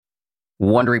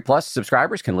Wondery Plus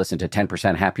subscribers can listen to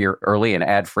 10% Happier early and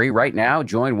ad-free right now.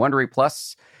 Join Wondery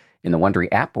Plus in the Wondery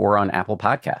app or on Apple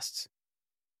Podcasts.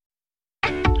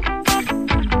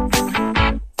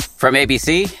 From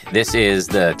ABC, this is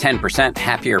the 10%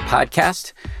 Happier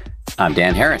podcast. I'm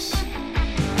Dan Harris.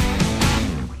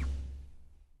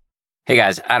 Hey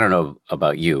guys, I don't know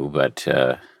about you, but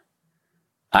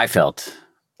I felt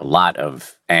a lot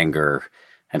of anger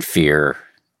and fear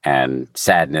and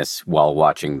sadness while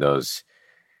watching those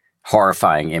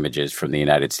horrifying images from the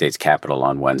United States Capitol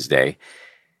on Wednesday.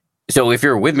 So if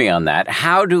you're with me on that,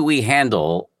 how do we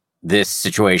handle this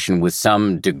situation with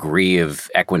some degree of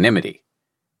equanimity?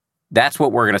 That's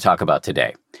what we're going to talk about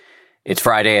today. It's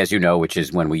Friday, as you know, which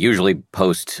is when we usually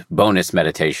post bonus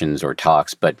meditations or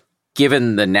talks, but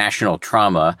given the national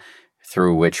trauma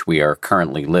through which we are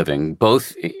currently living,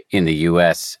 both in the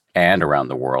U.S. and around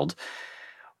the world,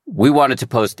 we wanted to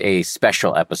post a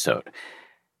special episode.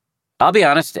 I'll be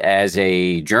honest, as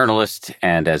a journalist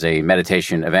and as a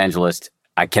meditation evangelist,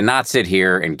 I cannot sit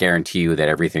here and guarantee you that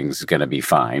everything's going to be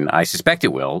fine. I suspect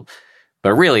it will,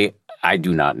 but really, I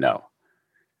do not know.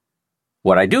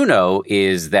 What I do know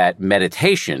is that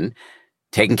meditation,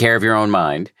 taking care of your own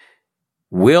mind,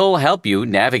 will help you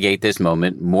navigate this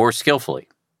moment more skillfully.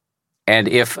 And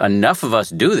if enough of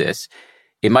us do this,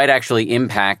 it might actually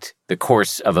impact the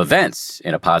course of events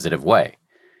in a positive way.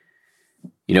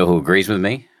 You know who agrees with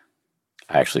me?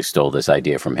 I actually stole this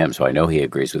idea from him, so I know he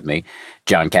agrees with me.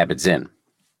 Jon Kabat-Zinn.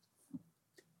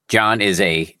 Jon is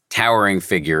a towering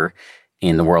figure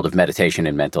in the world of meditation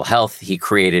and mental health. He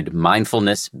created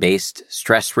mindfulness-based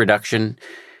stress reduction,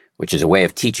 which is a way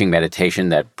of teaching meditation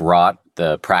that brought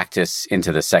the practice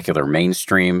into the secular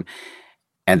mainstream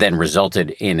and then resulted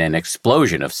in an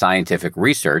explosion of scientific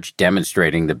research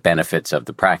demonstrating the benefits of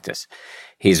the practice.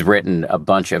 He's written a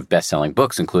bunch of best-selling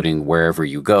books, including Wherever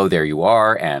You Go, There You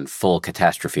Are, and Full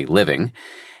Catastrophe Living.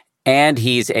 And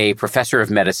he's a professor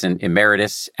of medicine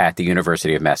emeritus at the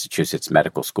University of Massachusetts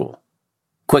Medical School.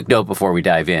 Quick note before we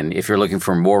dive in, if you're looking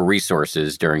for more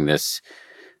resources during this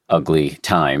ugly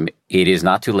time, it is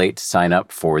not too late to sign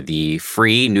up for the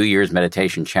free New Year's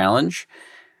Meditation Challenge.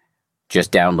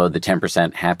 Just download the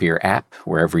 10% Happier app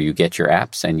wherever you get your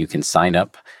apps, and you can sign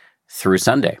up through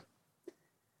Sunday.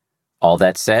 All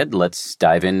that said, let's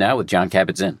dive in now with Jon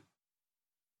Kabat-Zinn.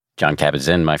 Jon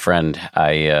Kabat-Zinn, my friend,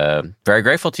 I'm very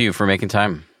grateful to you for making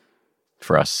time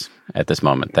for us at this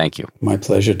moment. Thank you. My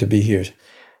pleasure to be here.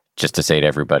 Just to say to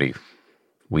everybody,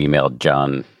 we emailed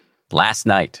Jon last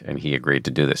night, and he agreed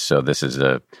to do this. So this is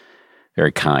a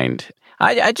very kind.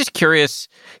 I just curious,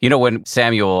 you know, when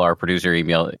Samuel, our producer,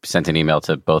 sent an email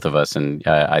to both of us, and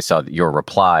I saw your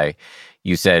reply,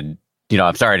 you said, you know,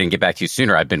 I'm sorry I didn't get back to you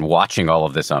sooner. I've been watching all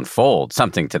of this unfold,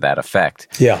 something to that effect.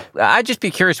 Yeah. I'd just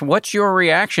be curious, what's your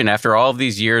reaction after all of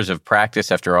these years of practice,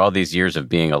 after all these years of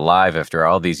being alive, after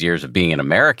all these years of being an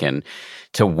American,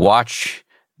 to watch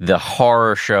the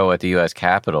horror show at the U.S.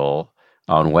 Capitol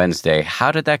on Wednesday?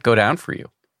 How did that go down for you?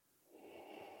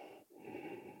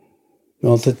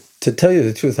 Well, to tell you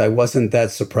the truth, I wasn't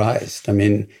that surprised. I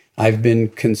mean, I've been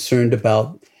concerned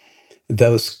about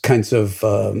those kinds of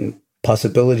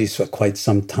possibilities for quite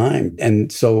some time.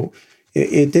 And so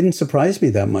it didn't surprise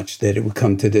me that much that it would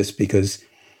come to this, because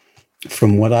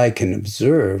from what I can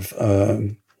observe,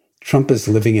 Trump is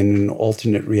living in an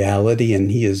alternate reality, and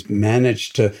he has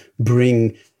managed to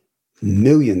bring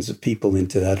millions of people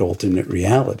into that alternate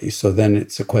reality. So then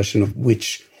it's a question of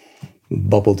which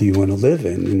bubble do you want to live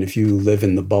in? And if you live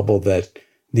in the bubble that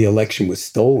the election was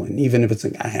stolen, even if it's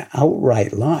an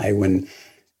outright lie, when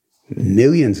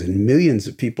millions and millions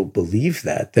of people believe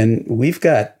that, then we've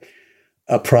got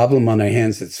a problem on our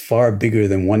hands that's far bigger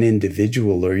than one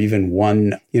individual or even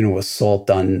one, assault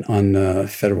on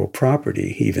federal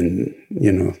property, even,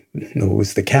 though it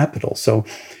was the Capitol. So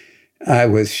I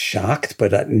was shocked,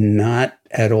 but not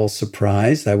at all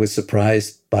surprised. I was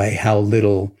surprised by how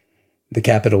little the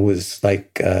Capitol was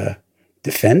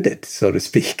defended, so to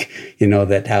speak,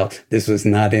 that how this was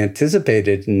not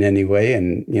anticipated in any way.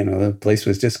 And, the place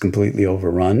was just completely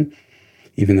overrun,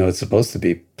 even though it's supposed to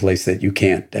be a place that you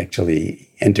can't actually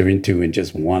enter into and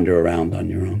just wander around on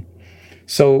your own.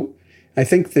 So I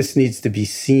think this needs to be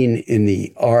seen in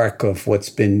the arc of what's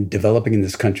been developing in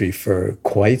this country for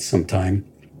quite some time.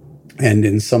 And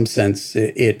in some sense,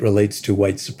 it relates to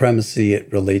white supremacy.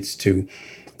 It relates to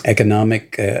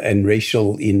economic and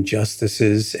racial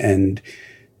injustices and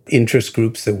interest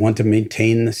groups that want to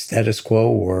maintain the status quo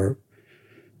or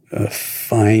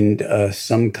find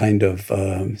some kind of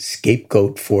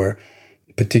scapegoat for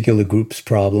particular groups'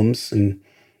 problems. And,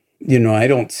 I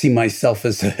don't see myself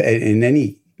as in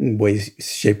any way,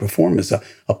 shape, or form as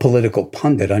a political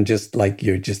pundit. I'm just like,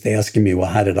 you're just asking me,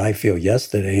 well, how did I feel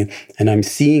yesterday? And I'm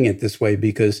seeing it this way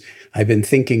because I've been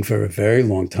thinking for a very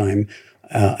long time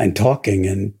and talking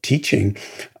and teaching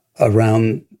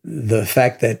around the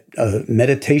fact that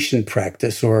meditation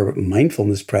practice or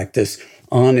mindfulness practice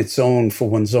on its own for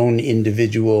one's own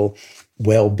individual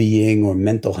well-being or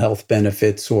mental health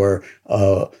benefits or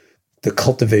the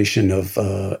cultivation of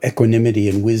equanimity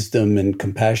and wisdom and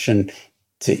compassion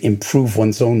to improve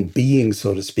one's own being,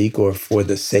 so to speak, or for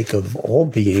the sake of all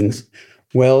beings,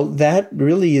 well, that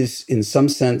really is, in some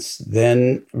sense,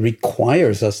 then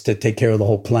requires us to take care of the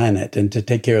whole planet and to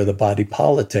take care of the body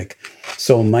politic.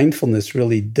 So mindfulness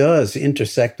really does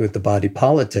intersect with the body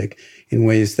politic in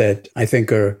ways that I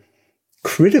think are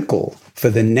critical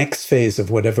for the next phase of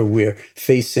whatever we're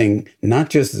facing, not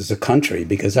just as a country,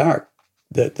 because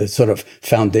the sort of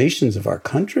foundations of our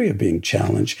country are being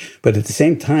challenged, but at the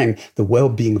same time, the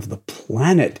well-being of the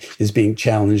planet is being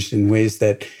challenged in ways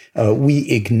that we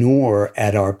ignore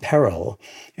at our peril.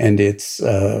 And it's,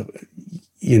 so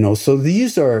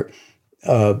these are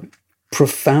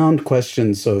profound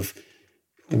questions of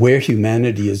where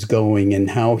humanity is going and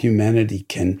how humanity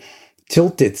can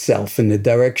tilt itself in the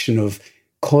direction of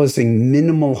causing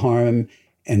minimal harm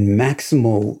and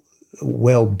maximal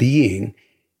well-being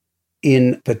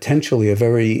in potentially a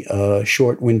very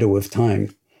short window of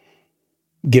time,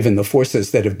 given the forces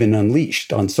that have been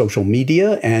unleashed on social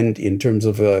media and in terms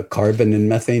of carbon and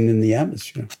methane in the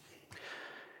atmosphere.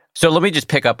 So let me just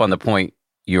pick up on the point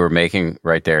you were making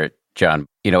right there, John.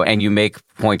 And you make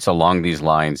points along these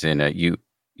lines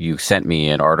you sent me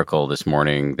an article this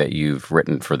morning that you've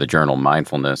written for the journal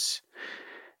Mindfulness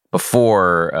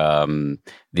before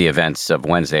the events of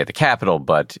Wednesday at the Capitol,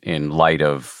 but in light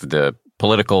of the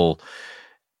political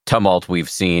tumult we've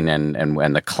seen and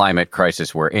the climate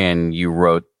crisis we're in, you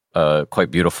wrote a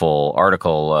quite beautiful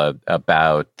article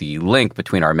about the link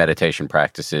between our meditation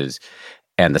practices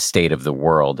and the state of the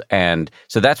world. And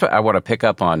so that's what I want to pick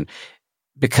up on,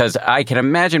 because I can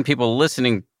imagine people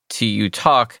listening to you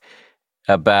talk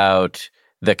about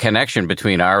the connection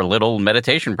between our little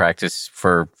meditation practice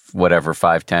for whatever,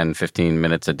 5, 10, 15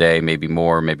 minutes a day, maybe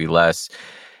more, maybe less,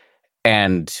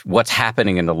 and what's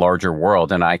happening in the larger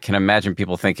world. And I can imagine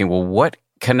people thinking, well, what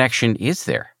connection is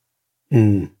there?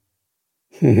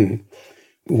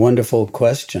 Wonderful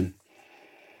question.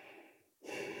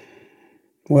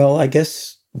 Well, I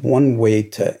guess one way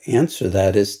to answer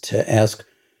that is to ask,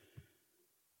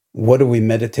 what are we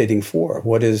meditating for?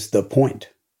 What is the point?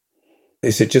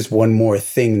 Is it just one more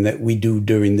thing that we do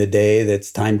during the day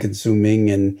that's time-consuming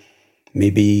and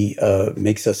maybe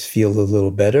makes us feel a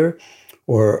little better?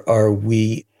 Or are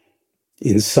we,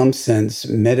 in some sense,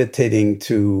 meditating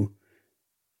to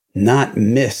not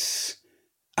miss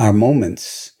our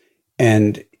moments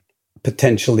and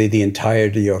potentially the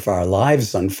entirety of our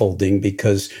lives unfolding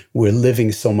because we're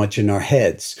living so much in our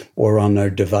heads or on our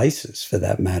devices, for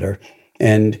that matter,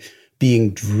 and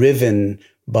being driven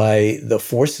by the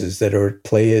forces that are at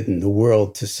play in the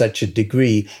world to such a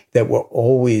degree that we're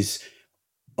always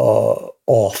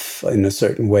off in a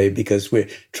certain way because we're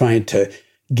trying to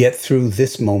get through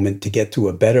this moment to get to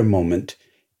a better moment.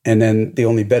 And then the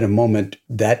only better moment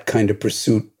that kind of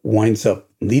pursuit winds up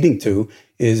leading to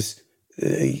is,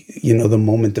 the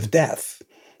moment of death,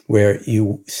 where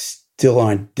you still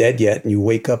aren't dead yet and you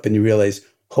wake up and you realize,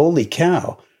 holy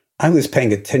cow, I was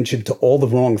paying attention to all the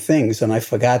wrong things and I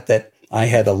forgot that I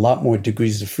had a lot more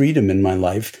degrees of freedom in my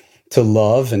life to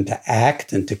love and to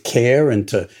act and to care and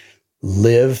to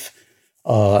live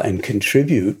and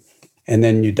contribute, and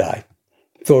then you die.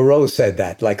 Thoreau said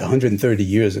that like 130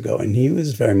 years ago, and he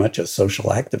was very much a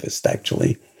social activist,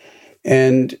 actually.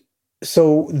 And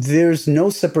so there's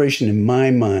no separation in my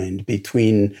mind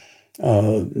between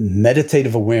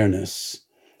meditative awareness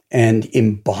and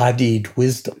embodied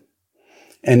wisdom.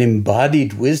 And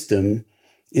embodied wisdom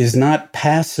is not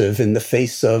passive in the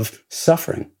face of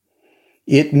suffering.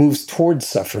 It moves towards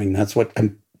suffering. That's what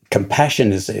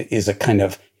compassion is a kind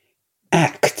of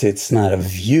act. It's not a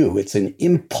view. It's an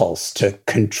impulse to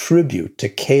contribute, to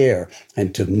care,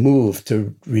 and to move,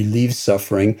 to relieve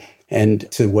suffering, and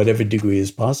to whatever degree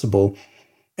is possible,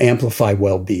 amplify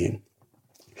well-being.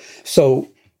 So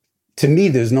to me,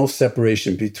 there's no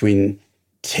separation between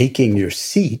taking your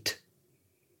seat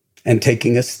and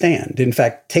taking a stand. In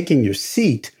fact, taking your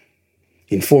seat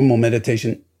in formal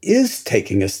meditation is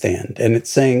taking a stand. And it's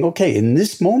saying, okay, in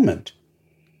this moment,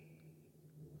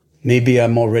 maybe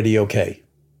I'm already okay.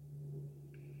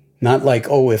 Not like,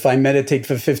 oh, if I meditate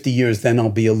for 50 years, then I'll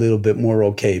be a little bit more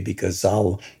okay because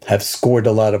I'll have scored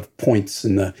a lot of points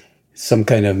in some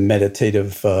kind of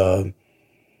meditative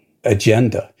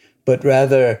agenda, but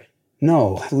rather,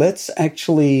 no, let's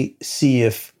actually see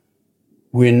if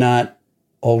we're not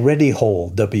already whole,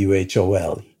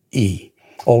 W-H-O-L-E,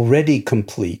 already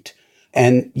complete,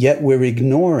 and yet we're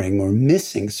ignoring or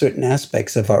missing certain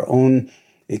aspects of our own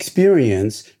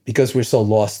experience because we're so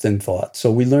lost in thought.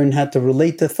 So we learn how to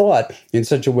relate to thought in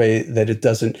such a way that it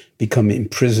doesn't become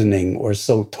imprisoning or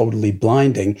so totally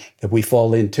blinding that we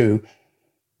fall into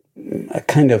a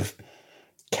kind of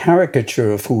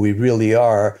caricature of who we really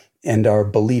are and our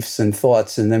beliefs and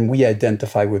thoughts. And then we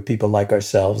identify with people like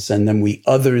ourselves, and then we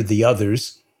other the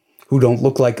others who don't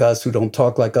look like us, who don't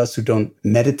talk like us, who don't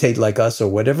meditate like us, or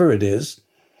whatever it is.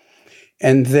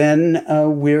 And then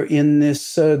we're in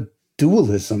this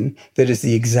dualism that is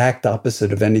the exact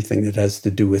opposite of anything that has to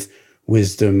do with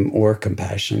wisdom or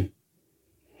compassion.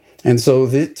 And so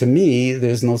to me,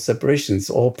 there's no separation. It's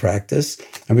all practice.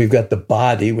 And we've got the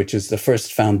body, which is the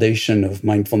first foundation of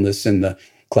mindfulness in the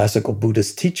classical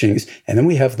Buddhist teachings. And then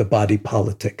we have the body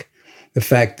politic, the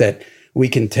fact that we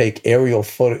can take aerial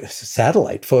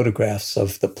satellite photographs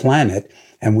of the planet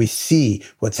and we see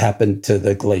what's happened to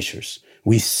the glaciers.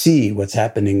 We see what's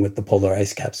happening with the polar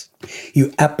ice caps.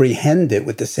 You apprehend it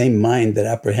with the same mind that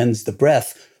apprehends the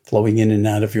breath flowing in and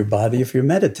out of your body if you're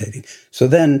meditating. So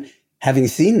then, having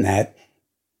seen that,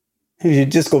 you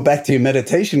just go back to your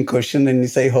meditation cushion and you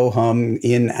say, ho-hum,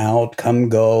 in, out, come,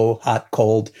 go, hot,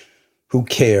 cold, who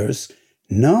cares?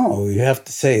 No, you have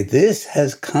to say, this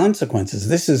has consequences.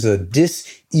 This is a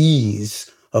dis-ease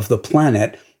of the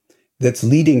planet that's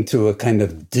leading to a kind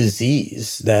of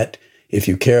disease that if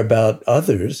you care about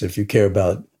others, if you care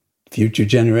about future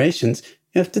generations,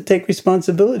 you have to take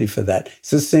responsibility for that.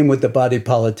 It's the same with the body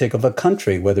politic of a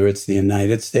country, whether it's the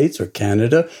United States or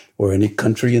Canada or any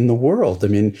country in the world. I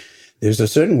mean, there's a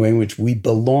certain way in which we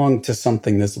belong to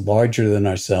something that's larger than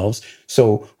ourselves.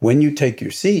 So when you take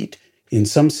your seat, in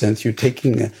some sense, you're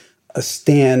taking a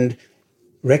stand,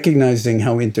 recognizing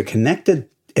how interconnected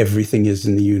everything is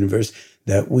in the universe,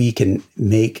 that we can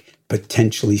make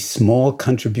potentially small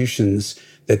contributions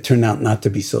that turn out not to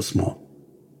be so small.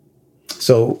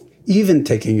 So even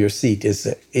taking your seat is,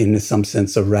 in some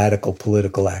sense, a radical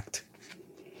political act.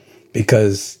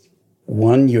 Because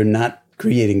one, you're not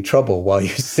creating trouble while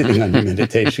you're sitting on the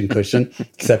meditation cushion,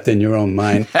 except in your own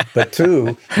mind. But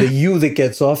two, the you that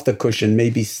gets off the cushion may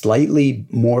be slightly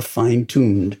more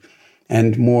fine-tuned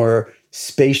and more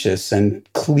spacious and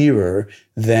clearer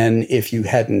than if you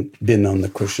hadn't been on the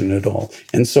cushion at all.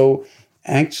 And so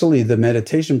actually the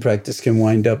meditation practice can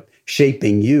wind up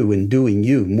shaping you and doing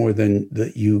you more than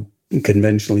that you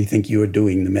conventionally think you are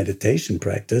doing the meditation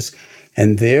practice,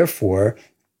 and therefore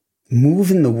move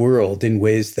in the world in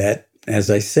ways that, as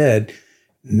I said,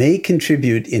 may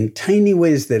contribute in tiny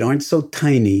ways that aren't so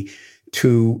tiny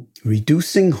to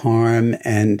reducing harm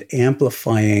and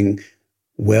amplifying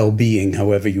well-being,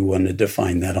 however you want to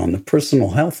define that, on the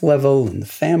personal health level, on the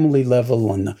family level,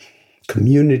 on the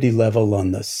community level,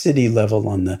 on the city level,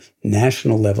 on the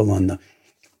national level, on the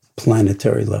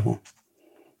planetary level.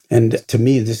 And to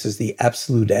me, this is the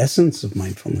absolute essence of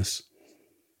mindfulness.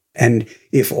 And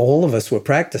if all of us were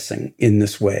practicing in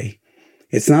this way,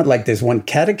 it's not like there's one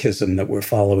catechism that we're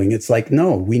following. It's like,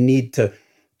 no, we need to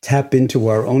tap into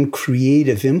our own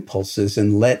creative impulses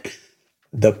and let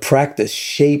the practice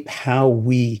shape how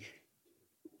we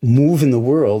move in the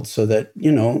world, so that,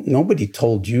 nobody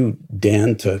told you,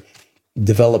 Dan, to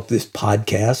develop this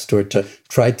podcast or to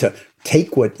try to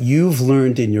take what you've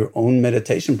learned in your own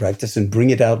meditation practice and bring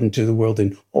it out into the world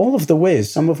in all of the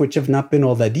ways, some of which have not been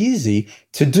all that easy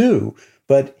to do.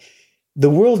 But the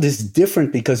world is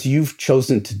different because you've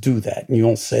chosen to do that. And you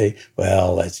don't say,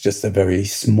 well, that's just a very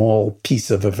small piece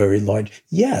of a very large.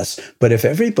 Yes, but if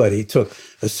everybody took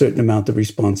a certain amount of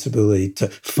responsibility to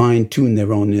fine-tune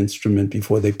their own instrument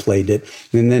before they played it,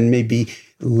 and then maybe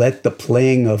let the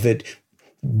playing of it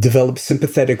develop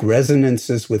sympathetic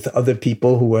resonances with other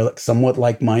people who are somewhat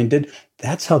like-minded,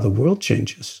 that's how the world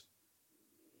changes.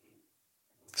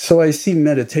 So I see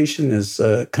meditation as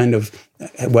kind of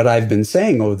what I've been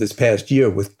saying over this past year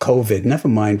with COVID, never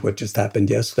mind what just happened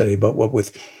yesterday, but what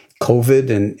with COVID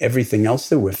and everything else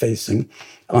that we're facing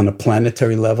on a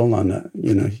planetary level, on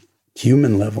a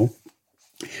human level.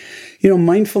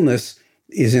 Mindfulness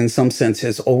is, in some sense,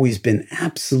 has always been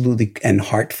absolutely, and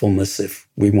heartfulness, if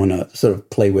we want to sort of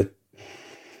play with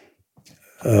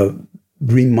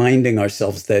reminding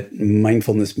ourselves that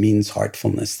mindfulness means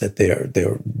heartfulness, that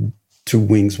they're two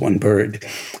wings, one bird,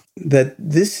 that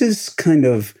this is kind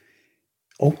of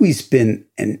always been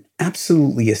an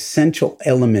absolutely essential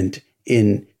element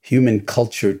in human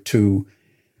culture to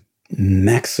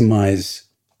maximize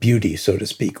beauty, so to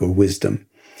speak, or wisdom.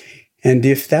 And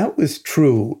if that was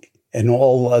true and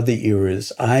all other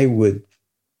eras, I would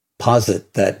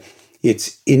posit that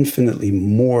it's infinitely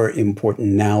more important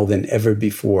now than ever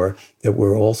before that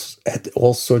we're all at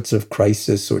all sorts of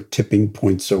crisis or tipping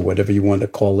points or whatever you want to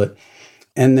call it,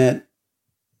 and that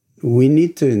we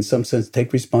need to, in some sense,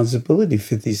 take responsibility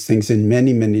for these things in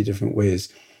many, many different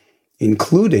ways,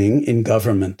 including in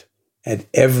government, at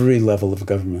every level of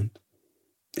government,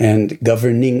 and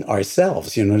governing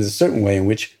ourselves. There's a certain way in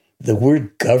which the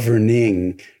word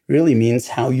governing really means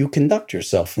how you conduct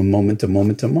yourself from moment to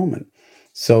moment to moment.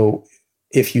 So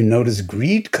if you notice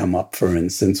greed come up, for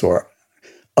instance, or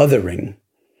othering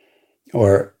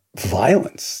or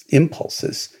violence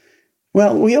impulses,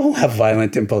 well, we all have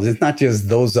violent impulses. It's not just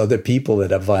those other people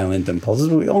that have violent impulses.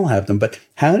 We all have them. But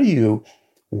how do you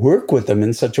work with them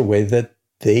in such a way that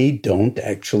they don't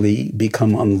actually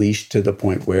become unleashed to the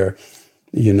point where,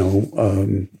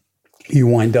 you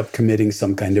wind up committing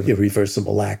some kind of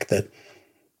irreversible act that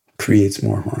creates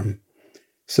more harm?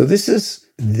 So this is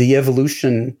the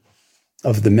evolution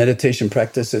of the meditation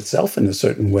practice itself in a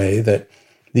certain way, that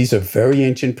these are very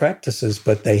ancient practices,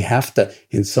 but they have to,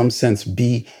 in some sense,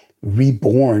 be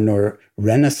reborn or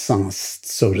renaissanced,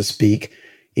 so to speak,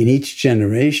 in each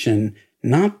generation,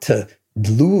 not to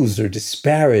lose or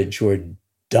disparage or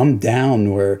dumb down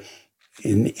or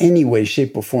in any way,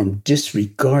 shape, or form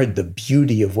disregard the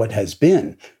beauty of what has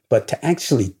been, but to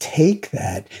actually take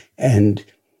that and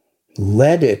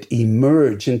let it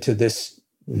emerge into this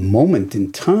moment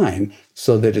in time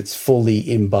so that it's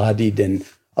fully embodied and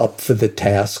up for the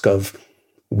task of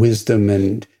wisdom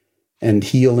and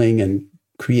healing and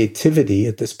creativity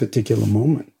at this particular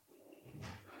moment.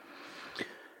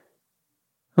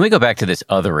 Let me go back to this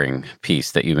othering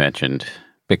piece that you mentioned,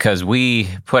 because we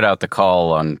put out the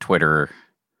call on Twitter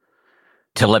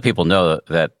to let people know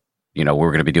that,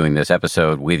 we're going to be doing this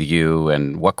episode with you,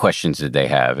 and what questions did they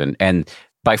have? And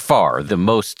by far, the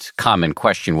most common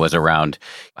question was around,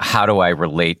 how do I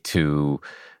relate to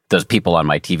those people on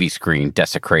my TV screen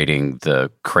desecrating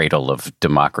the cradle of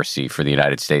democracy for the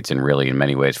United States and really in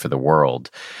many ways for the world?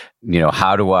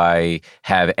 How do I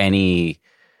have any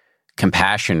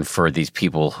compassion for these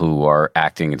people who are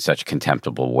acting in such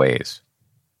contemptible ways?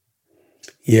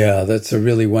 Yeah, that's a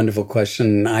really wonderful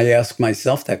question. I ask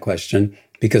myself that question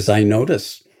because I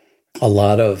notice a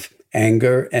lot of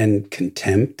anger and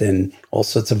contempt and all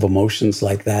sorts of emotions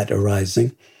like that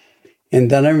arising. And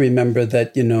then I remember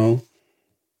that,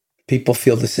 people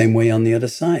feel the same way on the other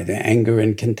side, anger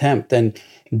and contempt. And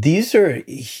these are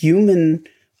human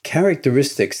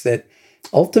characteristics that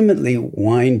ultimately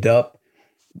wind up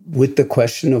with the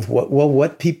question of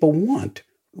what people want.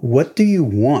 What do you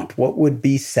want? What would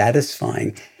be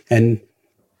satisfying? And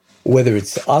whether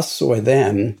it's us or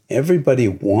them, everybody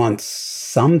wants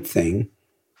something.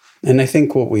 And I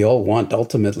think what we all want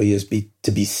ultimately is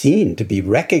to be seen, to be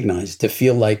recognized, to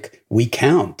feel like we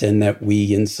count and that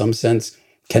we, in some sense,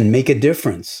 can make a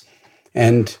difference.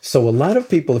 And so a lot of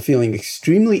people are feeling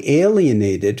extremely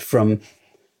alienated from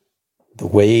the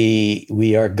way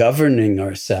we are governing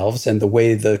ourselves and the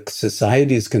way the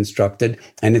society is constructed.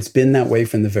 And it's been that way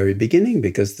from the very beginning,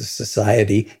 because the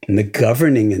society and the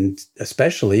governing, and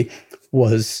especially,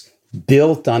 was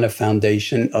built on a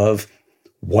foundation of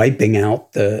wiping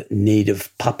out the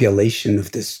native population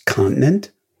of this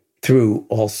continent through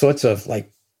all sorts of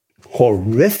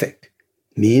horrific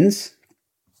means,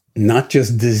 not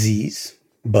just disease,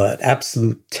 but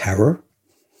absolute terror.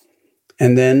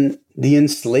 And then the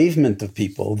enslavement of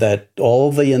people that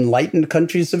all the enlightened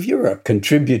countries of Europe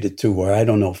contributed to, or I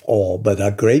don't know if all, but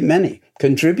a great many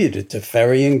contributed to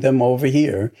ferrying them over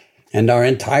here. And our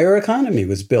entire economy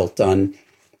was built on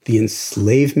the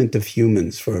enslavement of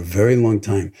humans for a very long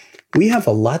time. We have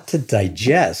a lot to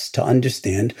digest to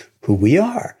understand who we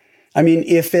are. I mean,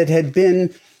 if it had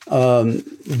been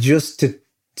just to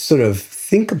sort of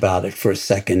think about it for a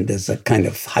second as a kind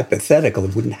of hypothetical,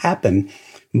 it wouldn't happen.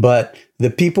 But the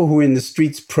people who were in the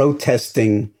streets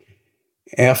protesting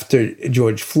after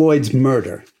George Floyd's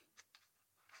murder,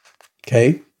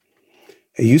 okay?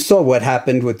 You saw what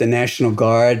happened with the National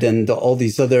Guard and all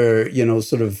these other,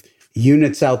 sort of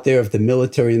units out there of the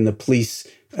military and the police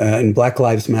and Black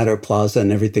Lives Matter Plaza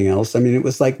and everything else. I mean, it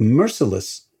was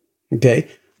merciless, okay?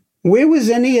 Where was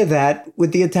any of that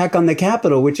with the attack on the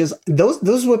Capitol, which is,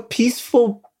 those were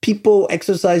peaceful people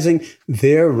exercising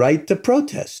their right to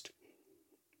protest.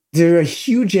 There are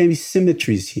huge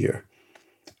asymmetries here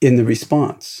in the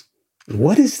response.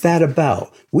 What is that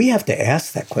about? We have to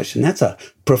ask that question. That's a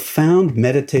profound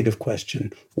meditative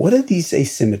question. What are these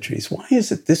asymmetries? Why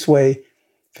is it this way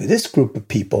for this group of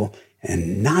people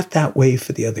and not that way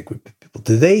for the other group of people?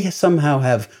 Do they somehow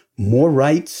have more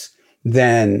rights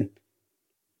than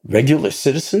regular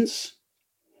citizens.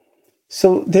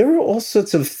 So there are all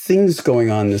sorts of things going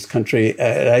on in this country,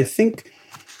 I think,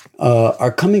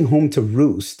 are coming home to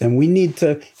roost. And we need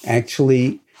to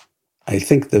actually, I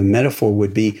think the metaphor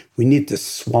would be, we need to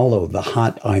swallow the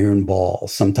hot iron ball.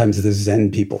 Sometimes the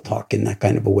Zen people talk in that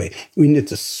kind of a way. We need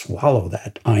to swallow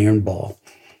that iron ball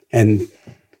and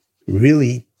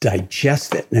really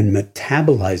digest it and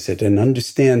metabolize it and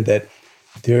understand that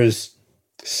there's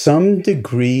some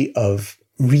degree of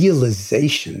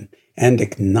realization and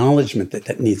acknowledgement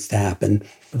that needs to happen,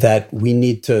 that we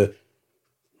need to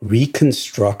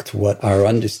reconstruct what our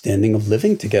understanding of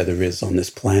living together is on this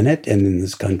planet and in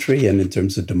this country and in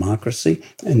terms of democracy.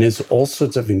 And there's all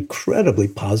sorts of incredibly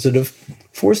positive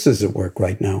forces at work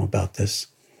right now about this.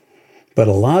 But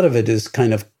a lot of it is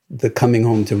kind of the coming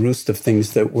home to roost of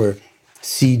things that were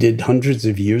seeded hundreds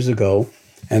of years ago.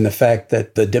 And the fact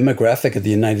that the demographic of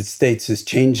the United States is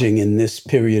changing in this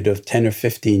period of 10 or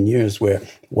 15 years, where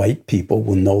white people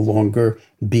will no longer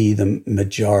be the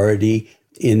majority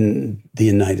in the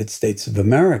United States of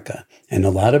America. And a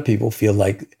lot of people feel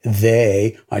like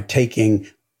they are taking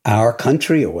our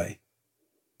country away.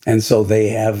 And so they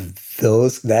have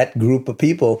that group of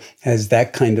people has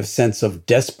that kind of sense of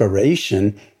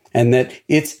desperation, and that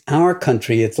it's our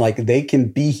country. It's like they can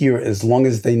be here as long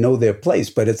as they know their place,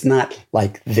 but it's not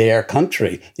like their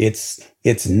country. It's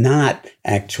not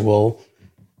actual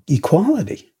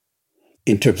equality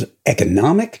in terms of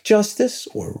economic justice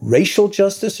or racial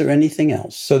justice or anything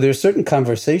else. So there are certain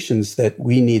conversations that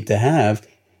we need to have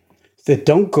that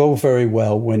don't go very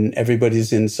well when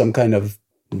everybody's in some kind of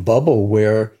bubble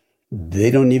where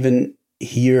they don't even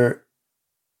hear,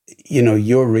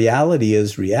 your reality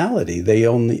is reality. They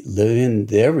only live in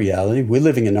their reality. We're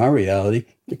living in our reality.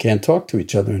 We can't talk to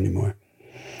each other anymore.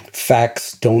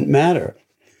 Facts don't matter.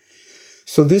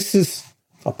 So this is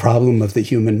a problem of the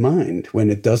human mind when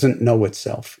it doesn't know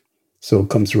itself. So it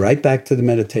comes right back to the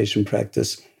meditation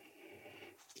practice.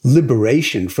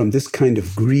 Liberation from this kind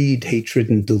of greed, hatred,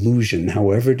 and delusion,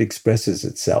 however it expresses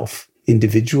itself,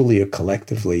 individually or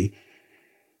collectively,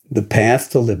 the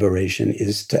path to liberation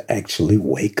is to actually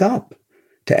wake up,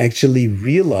 to actually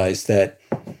realize that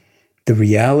the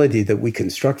reality that we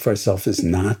construct for ourselves is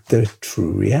not the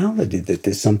true reality, that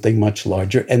there's something much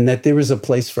larger, and that there is a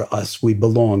place for us. We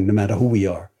belong no matter who we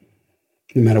are,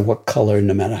 no matter what color,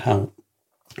 no matter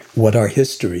what our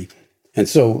history. And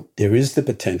so there is the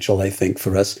potential, I think,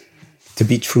 for us to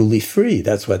be truly free.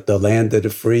 That's what the land of the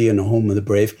free and the home of the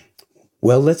brave.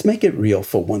 Well, let's make it real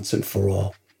for once and for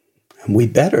all. And we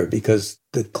better, because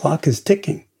the clock is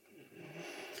ticking.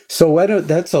 So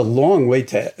that's a long way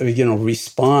to,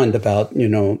 respond about,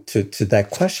 to that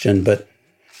question. But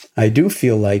I do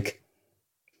feel like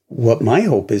what my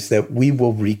hope is that we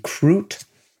will recruit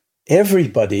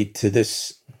everybody to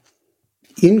this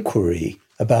inquiry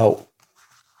about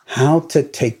how to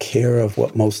take care of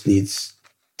what most needs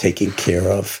taking care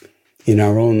of in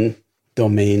our own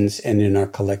domains and in our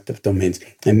collective domains.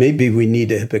 And maybe we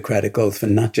need a Hippocratic oath for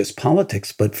not just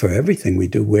politics, but for everything we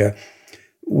do, where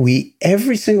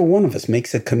every single one of us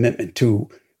makes a commitment to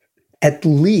at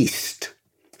least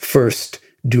first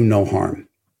do no harm.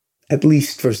 At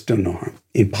least first do no harm.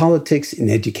 In politics, in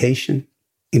education,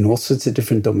 in all sorts of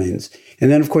different domains. And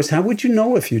then, of course, how would you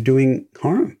know if you're doing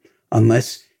harm?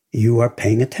 Unless you are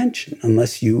paying attention,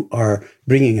 unless you are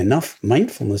bringing enough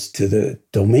mindfulness to the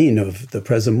domain of the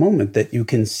present moment that you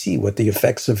can see what the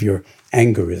effects of your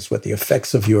anger is, what the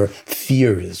effects of your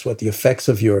fear is, what the effects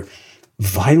of your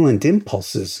violent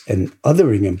impulses and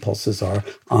othering impulses are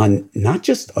on not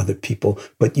just other people,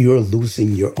 but you're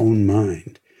losing your own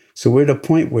mind. So we're at a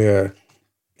point where,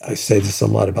 I say this a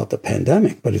lot about the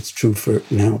pandemic, but it's true for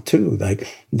now too.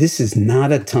 Like, this is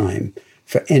not a time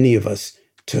for any of us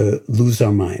to lose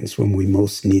our minds when we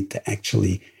most need to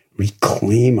actually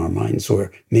reclaim our minds,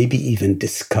 or maybe even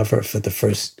discover for the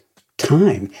first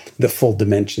time the full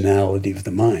dimensionality of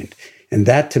the mind. And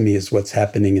that, to me, is what's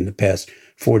happening in the past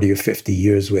 40 or 50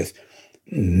 years with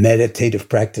meditative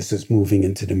practices moving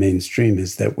into the mainstream,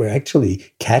 is that we're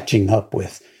actually catching up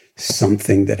with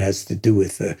something that has to do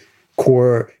with the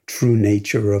core true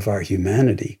nature of our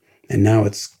humanity. And now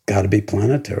it's got to be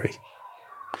planetary.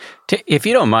 If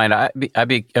you don't mind,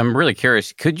 I'm really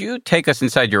curious. Could you take us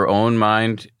inside your own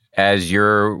mind as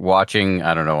you're watching,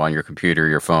 I don't know, on your computer,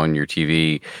 your phone, your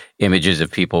TV, images of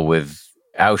people with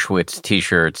Auschwitz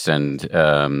T-shirts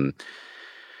and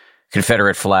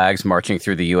Confederate flags marching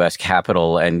through the U.S.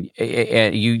 Capitol, and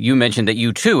you mentioned that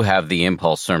you too have the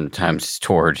impulse sometimes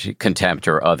toward contempt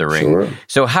or othering. Sure.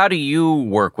 So how do you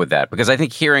work with that? Because I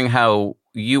think hearing how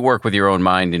you work with your own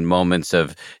mind in moments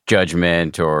of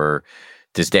judgment or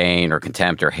disdain or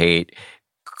contempt or hate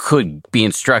could be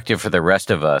instructive for the rest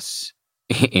of us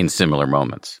in similar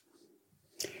moments?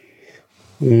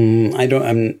 I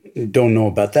don't know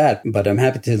about that, but I'm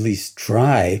happy to at least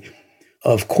try.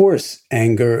 Of course,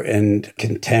 anger and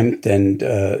contempt and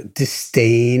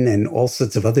disdain and all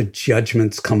sorts of other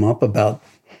judgments come up about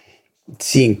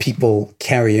seeing people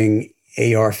carrying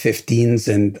AR-15s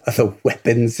and other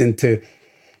weapons into,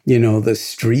 the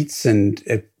streets and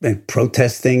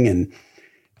protesting.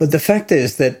 But the fact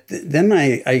is that then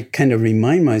I kind of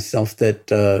remind myself that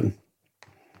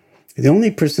the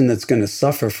only person that's going to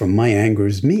suffer from my anger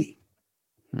is me.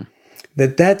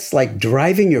 That's like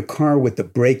driving your car with the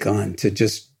brake on to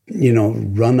just,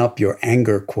 run up your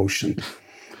anger quotient.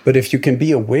 But if you can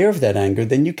be aware of that anger,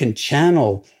 then you can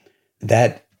channel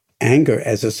that anger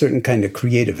as a certain kind of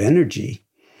creative energy.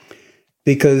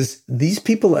 Because these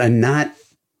people are not,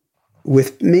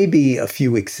 with maybe a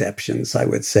few exceptions, I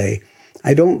would say,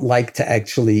 I don't like to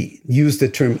actually use the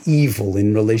term evil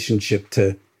in relationship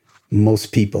to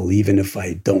most people, even if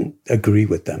I don't agree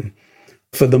with them.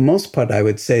 For the most part, I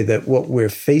would say that what we're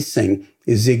facing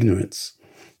is ignorance.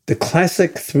 The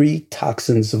classic 3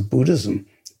 toxins of Buddhism: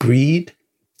 greed,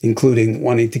 including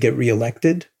wanting to get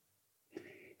reelected;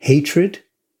 hatred,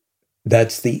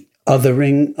 that's the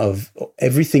othering of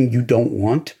everything you don't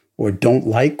want or don't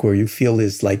like or you feel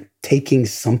is like taking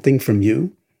something from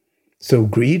you. So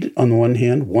greed, on the one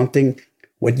hand, wanting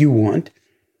what you want,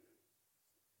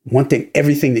 wanting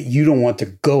everything that you don't want to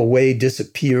go away,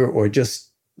 disappear, or just,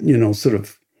 sort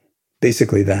of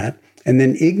basically that. And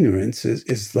then ignorance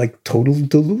is like total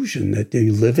delusion, that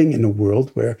you're living in a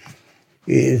world where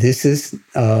this is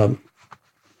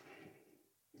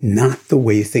not the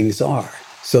way things are.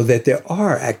 So that there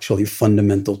are actually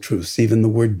fundamental truths. Even the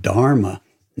word dharma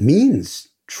means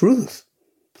truth.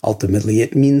 Ultimately,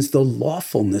 it means the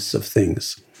lawfulness of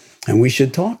things. And we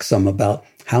should talk some about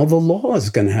how the law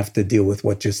is going to have to deal with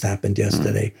what just happened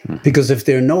yesterday. Because if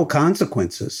there are no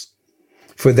consequences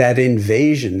for that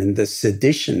invasion and the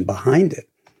sedition behind it,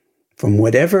 from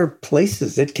whatever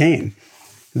places it came,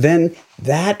 then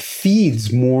that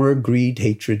feeds more greed,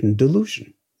 hatred, and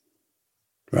delusion.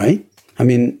 Right? I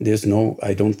mean,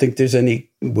 I don't think there's any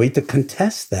way to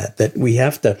contest that we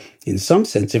have to, in some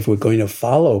sense, if we're going to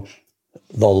follow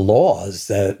the laws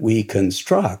that we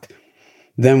construct,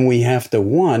 then we have to,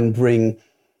 one, bring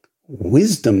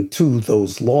wisdom to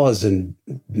those laws and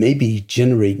maybe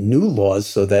generate new laws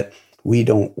so that we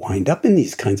don't wind up in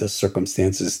these kinds of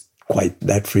circumstances quite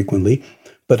that frequently,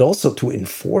 but also to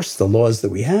enforce the laws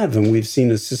that we have. And we've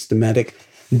seen a systematic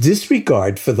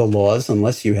disregard for the laws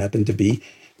unless you happen to be,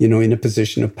 in a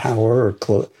position of power or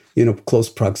close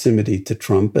proximity to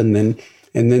Trump. And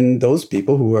then those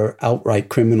people who are outright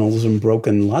criminals and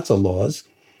broken lots of laws,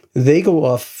 they go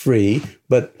off free,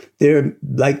 but there are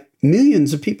like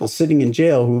millions of people sitting in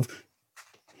jail who've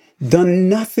done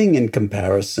nothing in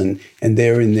comparison, and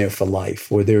they're in there for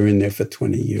life, or they're in there for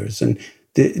 20 years. And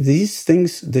these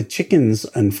things, the chickens,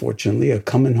 unfortunately, are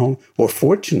coming home, or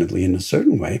fortunately, in a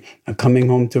certain way, are coming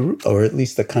home to, or at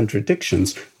least the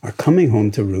contradictions are coming home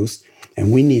to roost,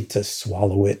 and we need to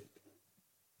swallow it,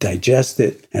 digest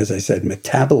it, as I said,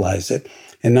 metabolize it,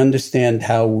 and understand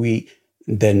how we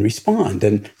then respond.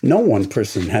 And no one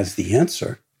person has the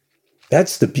answer.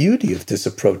 That's the beauty of this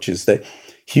approach, is that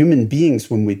human beings,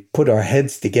 when we put our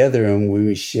heads together and when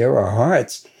we share our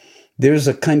hearts, there's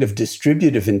a kind of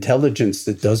distributive intelligence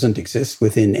that doesn't exist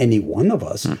within any one of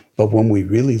us. But when we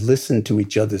really listen to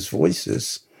each other's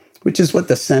voices, which is what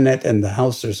the Senate and the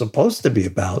House are supposed to be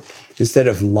about, instead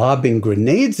of lobbing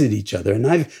grenades at each other. And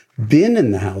I've been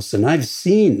in the House and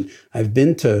I've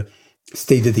been to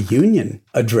State of the Union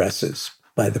addresses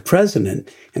by the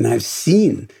president, and I've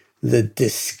seen the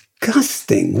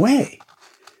disgusting way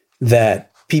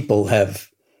that people have,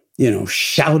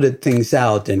 shouted things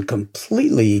out and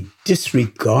completely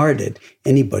disregarded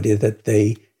anybody that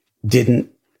they didn't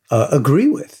agree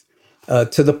with,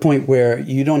 to the point where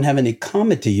you don't have any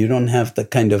comity, you don't have the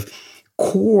kind of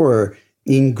core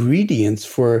ingredients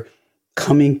for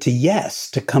coming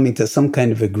to some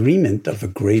kind of agreement of a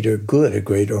greater good, a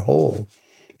greater whole.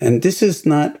 And this is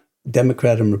not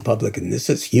Democrat and Republican.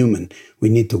 This is human. We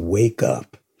need to wake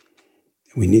up.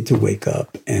 We need to wake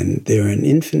up. And there are an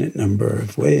infinite number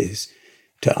of ways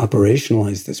to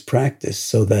operationalize this practice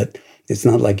so that it's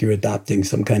not like you're adopting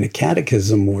some kind of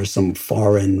catechism or some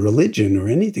foreign religion or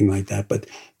anything like that, but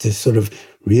to sort of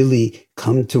really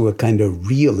come to a kind of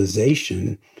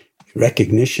realization,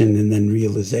 recognition, and then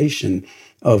realization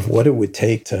of what it would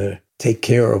take to take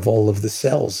care of all of the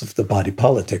cells of the body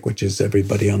politic, which is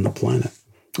everybody on the planet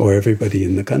or everybody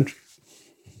in the country.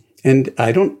 And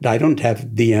I don't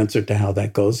have the answer to how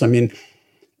that goes. I mean,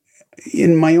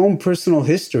 in my own personal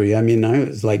history, I mean, I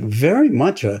was like very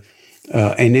much an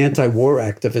anti-war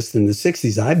activist in the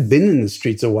 60s. I've been in the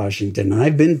streets of Washington.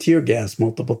 I've been tear gassed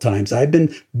multiple times. I've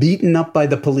been beaten up by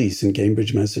the police in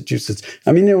Cambridge, Massachusetts.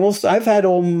 I mean, I've had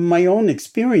all my own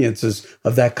experiences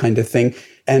of that kind of thing.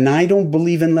 And I don't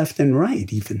believe in left and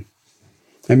right even.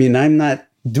 I mean, I'm not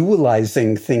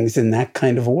dualizing things in that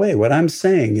kind of a way. What I'm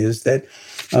saying is that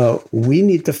we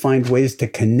need to find ways to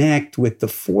connect with the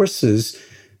forces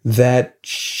that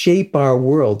shape our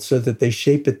world so that they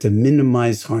shape it to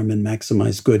minimize harm and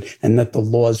maximize good, and that the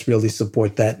laws really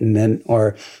support that and then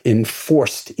are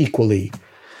enforced equally.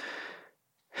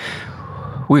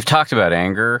 We've talked about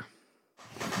anger.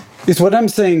 Is what I'm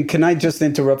saying, can I just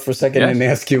interrupt for a second and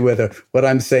ask you whether what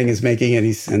I'm saying is making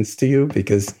any sense to you?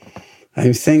 Because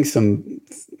I'm saying some,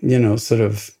 sort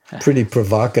of pretty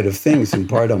provocative things, in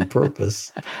part on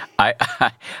purpose.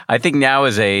 I think now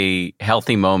is a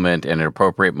healthy moment and an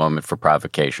appropriate moment for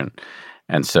provocation.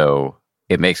 And so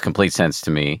it makes complete sense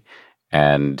to me.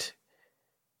 And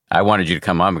I wanted you to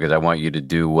come on because I want you to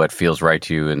do what feels right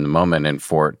to you in the moment and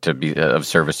for it to be of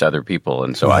service to other people.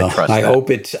 And so I trust that.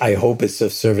 I hope it's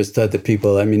of service to other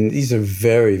people. I mean, these are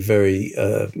very, very,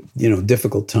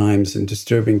 difficult times and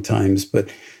disturbing times, but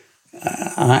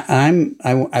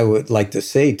I would like to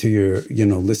say to your,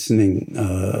 listening,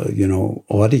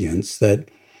 audience that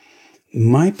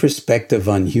my perspective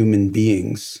on human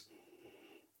beings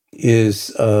is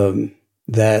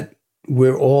that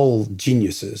we're all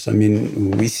geniuses. I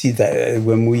mean, we see that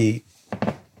when we,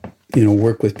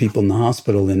 work with people in the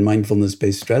hospital in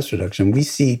mindfulness-based stress reduction, we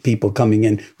see people coming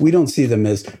in. We don't see them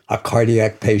as a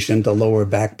cardiac patient, a lower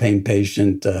back pain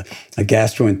patient, a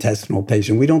gastrointestinal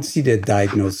patient. We don't see their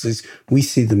diagnosis. We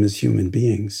see them as human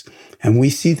beings, and we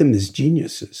see them as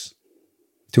geniuses.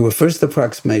 To a first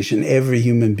approximation, every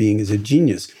human being is a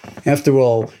genius. After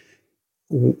all,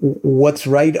 what's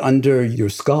right under your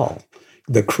skull,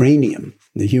 the cranium,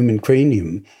 the human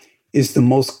cranium, is the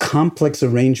most complex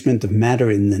arrangement of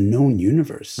matter in the known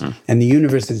universe. And the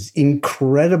universe is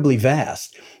incredibly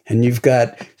vast. And you've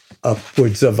got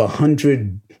upwards of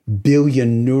 100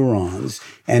 billion neurons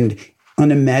and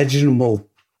unimaginable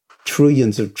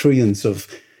trillions of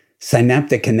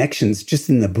synaptic connections just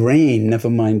in the brain, never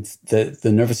mind the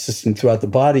nervous system throughout the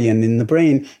body. And in the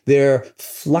brain, they're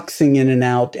fluxing in and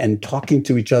out and talking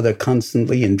to each other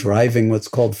constantly and driving what's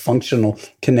called functional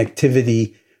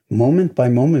connectivity moment by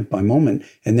moment by moment.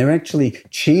 And they're actually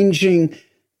changing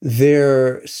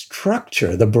their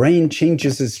structure. The brain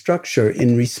changes its structure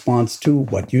in response to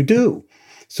what you do.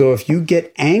 So if you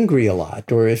get angry a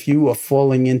lot, or if you are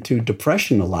falling into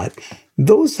depression a lot,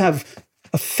 those have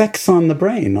effects on the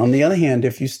brain. On the other hand,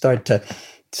 if you start to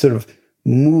sort of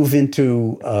move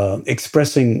into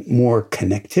expressing more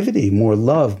connectivity, more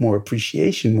love, more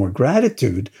appreciation, more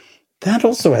gratitude, that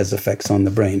also has effects on the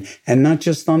brain. And not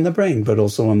just on the brain, but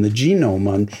also on the genome,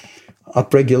 on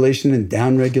upregulation and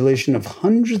downregulation of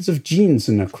hundreds of genes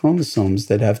in the chromosomes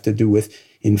that have to do with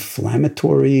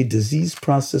inflammatory disease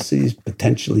processes,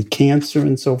 potentially cancer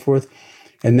and so forth.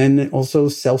 And then also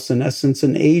cell senescence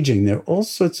and aging. There are all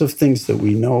sorts of things that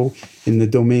we know in the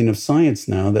domain of science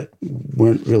now that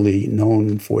weren't really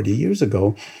known 40 years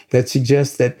ago that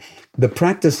suggest that the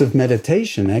practice of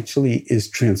meditation actually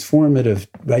is transformative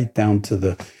right down to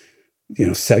the,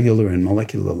 cellular and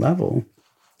molecular level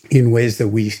in ways that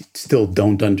we still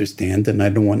don't understand. And I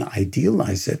don't want to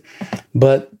idealize it,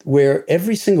 but where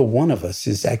every single one of us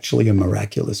is actually a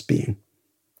miraculous being.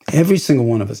 Every single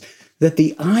one of us. That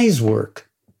the eyes work,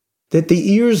 that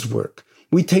the ears work.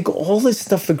 We take all this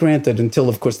stuff for granted until,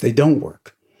 of course, they don't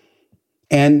work.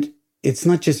 And it's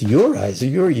not just your eyes or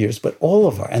your ears, but all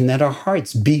of and that our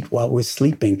hearts beat while we're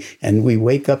sleeping. And we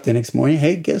wake up the next morning,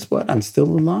 hey, guess what? I'm still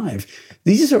alive.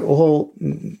 These are all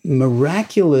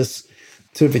miraculous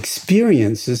sort of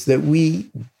experiences that we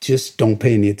just don't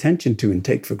pay any attention to and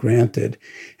take for granted.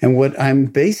 And what I'm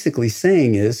basically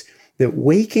saying is that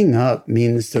waking up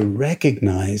means to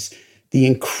recognize the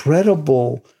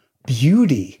incredible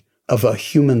beauty of a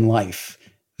human life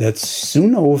that's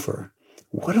soon over.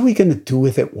 What are we going to do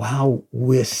with it while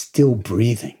we're still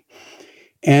breathing?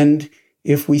 And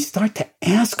if we start to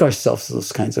ask ourselves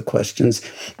those kinds of questions,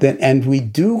 and we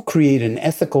do create an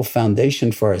ethical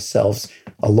foundation for ourselves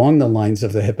along the lines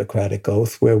of the Hippocratic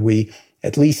Oath, where we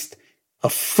at least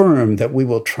affirm that we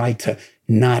will try to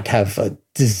not have a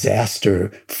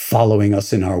disaster following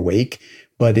us in our wake,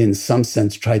 but in some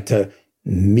sense try to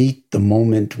meet the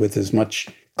moment with as much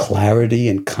clarity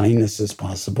and kindness as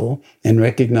possible, and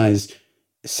recognize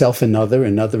self in other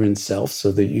and other in self,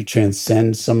 so that you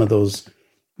transcend some of those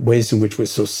ways in which we're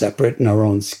so separate in our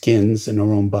own skins and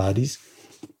our own bodies.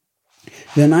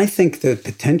 then I think the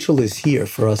potential is here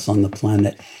for us on the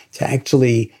planet to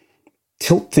actually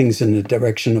tilt things in the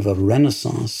direction of a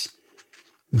renaissance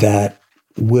that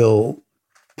will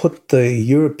put the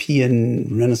European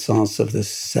Renaissance of the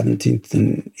 17th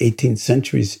and 18th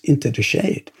centuries into the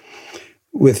shade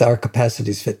with our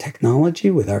capacities for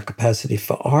technology, with our capacity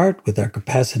for art, with our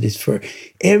capacities for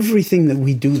everything that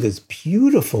we do that's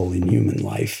beautiful in human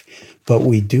life. But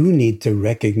we do need to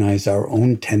recognize our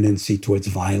own tendency towards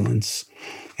violence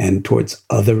and towards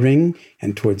othering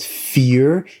and towards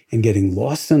fear and getting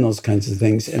lost in those kinds of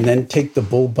things, and then take the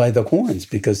bull by the horns,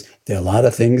 because there are a lot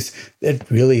of things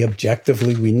that really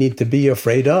objectively we need to be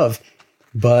afraid of.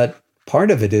 But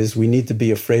part of it is we need to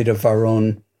be afraid of our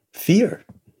own fear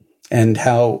and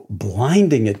how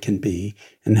blinding it can be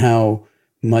and how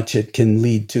much it can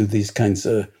lead to these kinds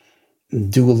of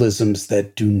dualisms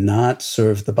that do not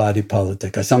serve the body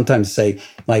politic. I sometimes say,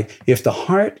 like, if the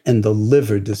heart and the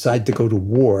liver decide to go to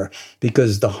war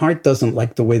because the heart doesn't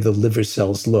like the way the liver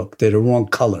cells look, they're the wrong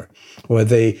color, or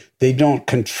they don't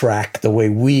contract the way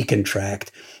we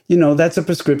contract, that's a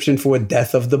prescription for a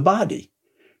death of the body,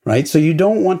 right? So you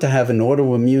don't want to have an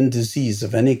autoimmune disease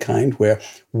of any kind where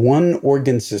one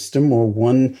organ system or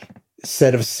one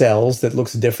set of cells that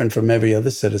looks different from every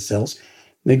other set of cells,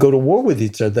 they go to war with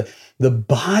each other. The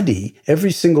body,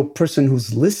 every single person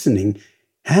who's listening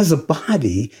has a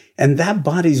body, and that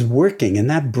body's working, and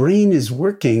that brain is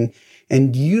working,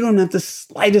 and you don't have the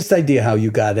slightest idea how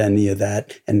you got any of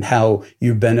that, and how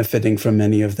you're benefiting from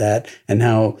any of that, and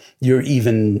how you're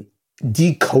even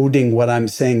decoding what I'm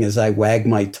saying as I wag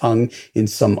my tongue in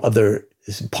some other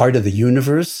part of the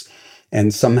universe.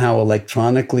 And somehow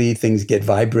electronically things get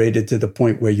vibrated to the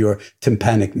point where your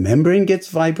tympanic membrane gets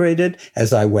vibrated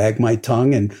as I wag my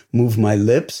tongue and move my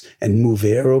lips and move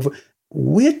air over.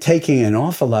 We're taking an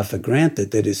awful lot for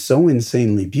granted that is so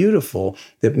insanely beautiful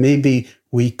that maybe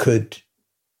we could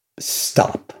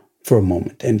stop for a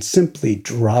moment and simply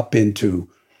drop into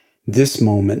this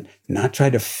moment, not try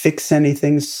to fix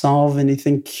anything, solve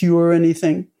anything, cure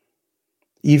anything,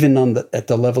 even at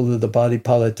the level of the body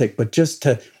politic, but just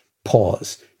to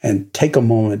pause and take a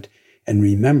moment and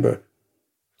remember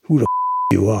who the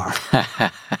you are.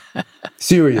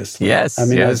 Seriously. Yes. I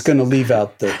mean, I was going to leave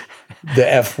out the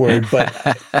F word,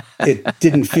 but it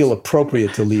didn't feel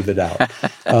appropriate to leave it out.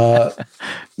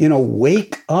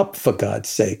 Wake up, for God's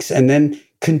sakes, and then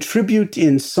contribute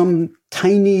in some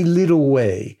tiny little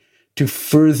way to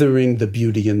furthering the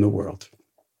beauty in the world,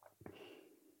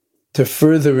 to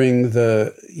furthering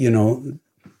the,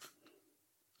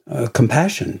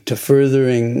 compassion, to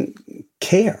furthering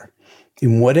care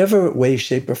in whatever way,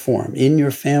 shape, or form, in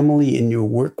your family, in your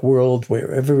work world,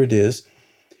 wherever it is,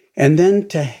 and then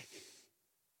to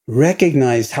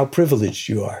recognize how privileged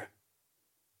you are.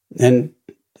 And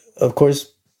of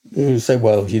course, you say,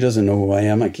 well, he doesn't know who I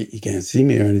am. He can't see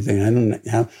me or anything. I don't know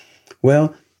how.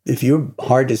 Well, if your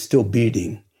heart is still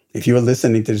beating, if you're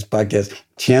listening to this podcast,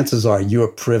 chances are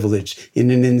you're privileged in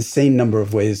an insane number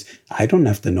of ways. I don't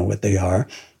have to know what they are.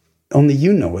 Only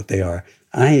you know what they are.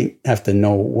 I have to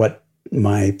know what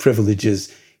my privilege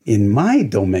is in my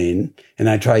domain, and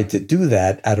I try to do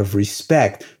that out of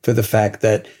respect for the fact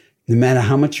that no matter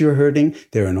how much you're hurting,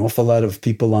 there are an awful lot of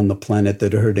people on the planet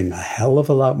that are hurting a hell of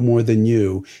a lot more than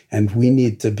you, and we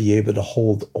need to be able to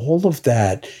hold all of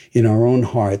that in our own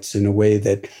hearts in a way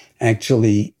that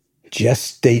actually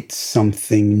gestates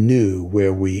something new,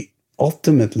 where we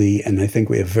ultimately, and I think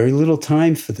we have very little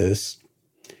time for this,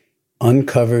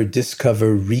 uncover,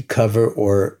 discover, recover,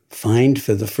 or find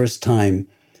for the first time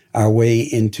our way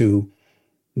into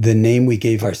the name we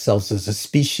gave ourselves as a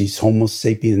species, Homo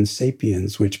sapiens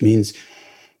sapiens, which means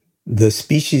the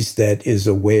species that is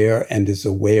aware and is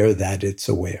aware that it's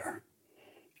aware.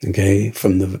 Okay,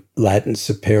 from the Latin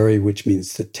sapere, which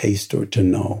means to taste or to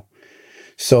know.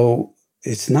 So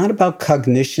it's not about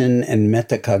cognition and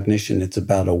metacognition, it's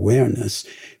about awareness,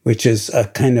 which is a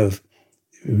kind of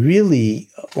really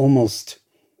almost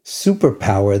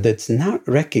superpower that's not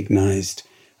recognized.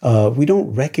 We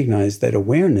don't recognize that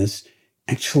awareness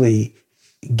actually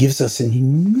gives us an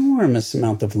enormous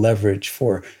amount of leverage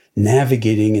for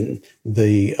navigating in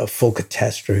the full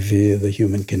catastrophe of the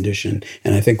human condition.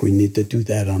 And I think we need to do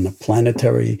that on a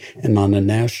planetary and on a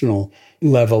national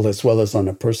level, as well as on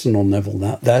a personal level.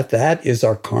 Now, that is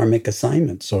our karmic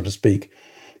assignment, so to speak.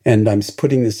 And I'm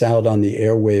putting this out on the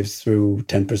airwaves through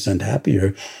 10%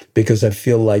 Happier because I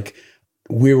feel like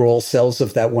we're all cells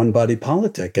of that one body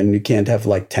politic, and you can't have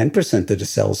like 10% of the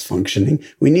cells functioning.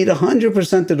 We need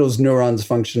 100% of those neurons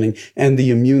functioning, and the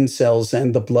immune cells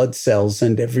and the blood cells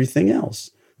and everything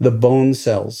else, the bone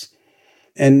cells.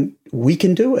 And we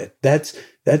can do it. That's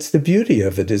that's the beauty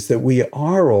of it, is that we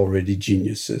are already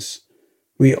geniuses.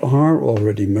 We are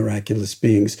already miraculous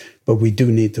beings, but we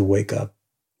do need to wake up.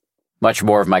 Much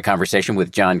more of my conversation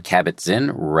with Jon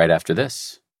Kabat-Zinn right after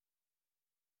this.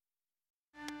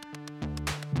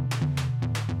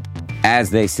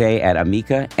 As they say at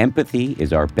Amica, empathy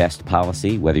is our best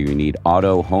policy. Whether you need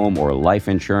auto, home, or life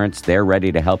insurance, they're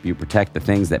ready to help you protect the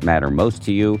things that matter most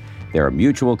to you. They're a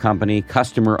mutual company,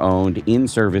 customer-owned, in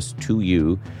service to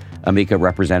you. Amica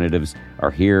representatives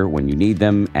are here when you need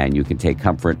them, and you can take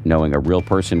comfort knowing a real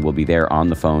person will be there on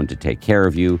the phone to take care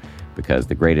of you, because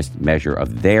the greatest measure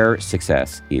of their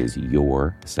success is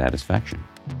your satisfaction.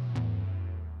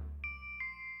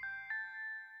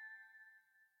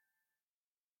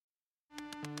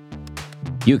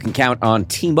 You can count on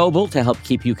T-Mobile to help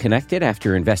keep you connected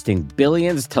after investing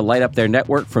billions to light up their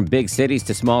network from big cities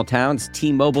to small towns.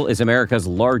 T-Mobile is America's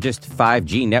largest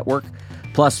 5G network.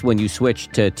 Plus, when you switch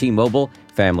to T-Mobile,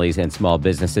 families and small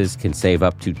businesses can save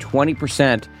up to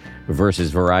 20%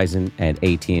 versus Verizon and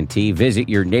AT&T. Visit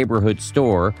your neighborhood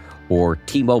store or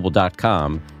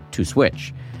T-Mobile.com to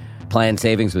switch. Plan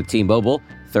savings with T-Mobile.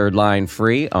 Third line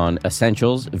free on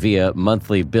essentials via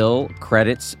monthly bill,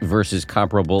 credits versus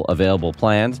comparable available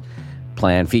plans.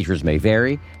 Plan features may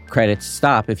vary. Credits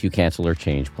stop if you cancel or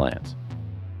change plans.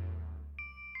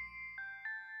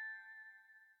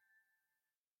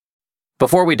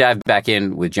 Before we dive back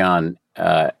in with Jon,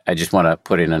 I just want to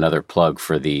put in another plug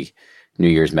for the New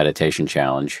Year's Meditation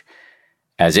Challenge.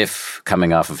 As if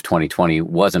coming off of 2020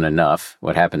 wasn't enough,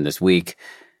 what happened this week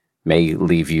may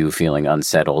leave you feeling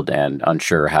unsettled and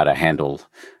unsure how to handle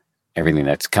everything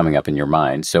that's coming up in your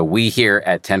mind. So we here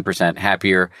at 10%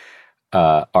 Happier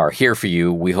are here for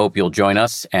you. We hope you'll join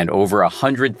us and over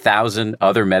 100,000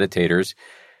 other meditators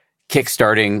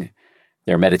kickstarting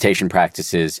their meditation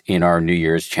practices in our New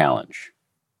Year's challenge.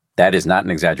 That is not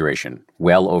an exaggeration.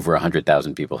 Well over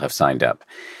 100,000 people have signed up.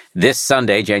 This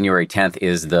Sunday, January 10th,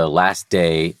 is the last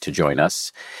day to join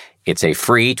us. It's a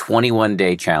free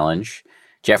 21-day challenge.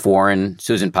 Jeff Warren,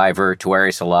 Susan Piver,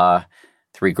 Tuwari Salah,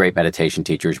 three great meditation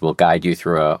teachers will guide you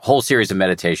through a whole series of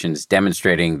meditations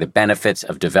demonstrating the benefits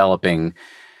of developing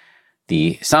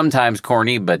the sometimes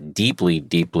corny but deeply,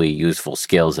 deeply useful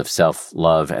skills of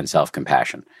self-love and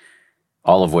self-compassion,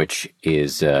 all of which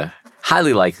is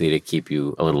highly likely to keep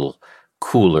you a little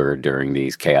cooler during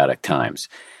these chaotic times.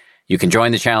 You can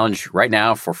join the challenge right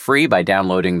now for free by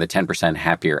downloading the 10%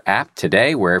 Happier app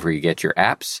today, wherever you get your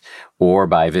apps, or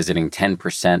by visiting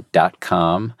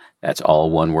 10%.com. That's all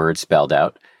one word spelled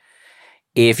out.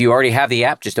 If you already have the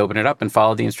app, just open it up and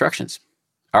follow the instructions.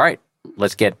 All right,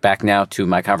 let's get back now to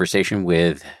my conversation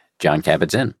with Jon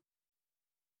Kabat-Zinn.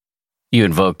 You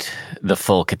invoked the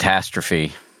full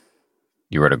catastrophe.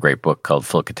 You wrote a great book called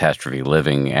Full Catastrophe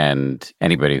Living, and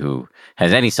anybody who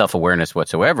has any self-awareness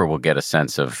whatsoever will get a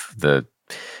sense of the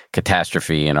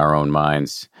catastrophe in our own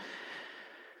minds.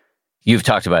 You've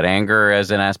talked about anger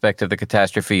as an aspect of the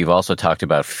catastrophe. You've also talked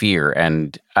about fear,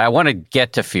 and I want to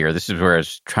get to fear. This is where I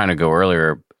was trying to go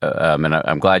earlier, and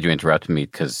I'm glad you interrupted me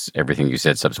because everything you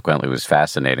said subsequently was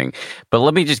fascinating. But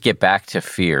let me just get back to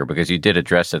fear, because you did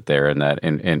address it there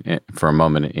in for a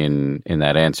moment in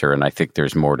that answer, and I think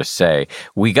there's more to say.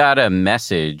 We got a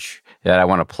message that I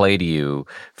want to play to you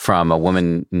from a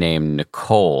woman named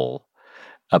Nicole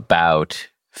about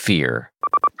fear.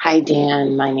 Hi,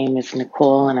 Dan. My name is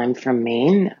Nicole, and I'm from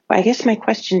Maine. I guess my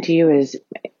question to you is,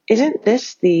 isn't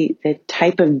this the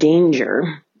type of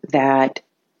danger that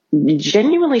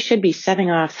genuinely should be setting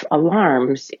off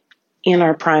alarms in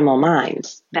our primal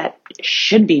minds, that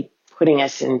should be putting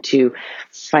us into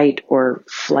fight or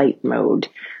flight mode?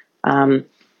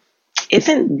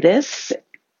 Isn't this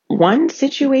one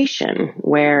situation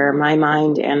where my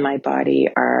mind and my body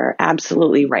are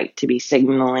absolutely right to be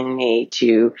signaling me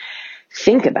to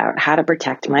think about how to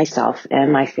protect myself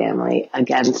and my family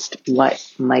against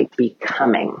what might be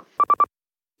coming?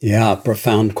 Yeah,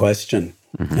 profound question.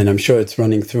 Mm-hmm. And I'm sure it's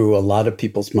running through a lot of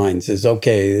people's minds is,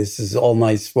 okay, this is all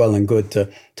nice, well and good to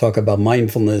talk about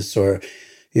mindfulness or,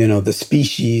 the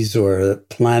species or the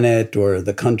planet or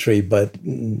the country, but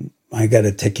I got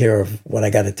to take care of what I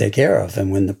got to take care of.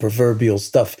 And when the proverbial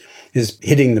stuff is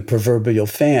hitting the proverbial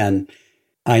fan,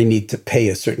 I need to pay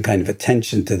a certain kind of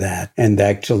attention to that. And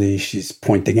actually, she's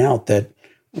pointing out that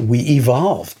we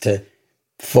evolved to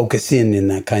focus in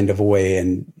that kind of a way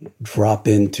and drop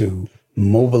into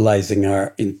mobilizing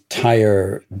our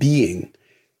entire being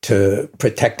to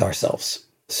protect ourselves.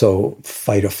 So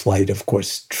fight or flight, of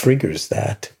course, triggers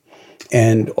that.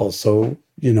 And also,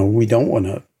 we don't want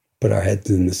to put our heads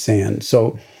in the sand.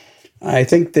 So I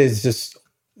think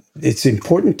it's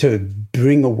important to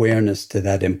bring awareness to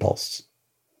that impulse.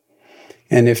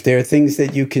 And if there are things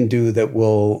that you can do that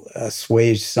will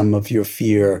assuage some of your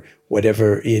fear,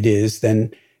 whatever it is,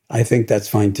 then I think that's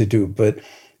fine to do. But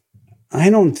I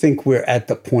don't think we're at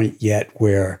the point yet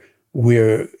where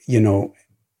we're,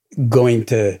 going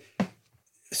to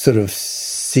sort of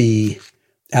see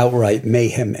outright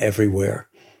mayhem everywhere.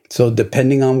 So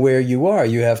depending on where you are,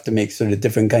 you have to make sort of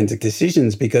different kinds of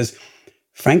decisions because,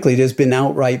 frankly, there's been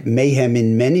outright mayhem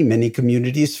in many, many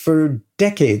communities for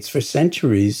decades, for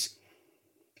centuries.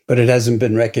 But it hasn't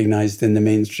been recognized in the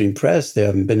mainstream press. There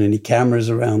haven't been any cameras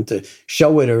around to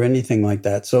show it or anything like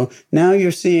that. So now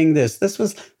you're seeing this. This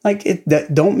was like it.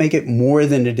 Don't make it more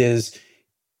than it is,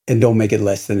 and don't make it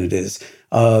less than it is.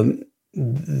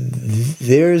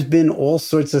 There's been all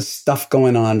sorts of stuff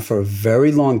going on for a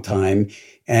very long time,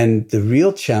 and the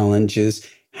real challenge is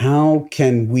how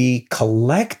can we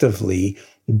collectively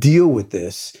deal with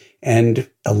this and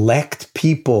elect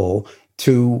people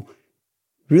to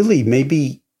really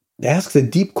maybe ask the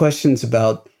deep questions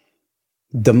about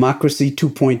democracy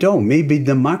 2.0. Maybe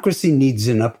democracy needs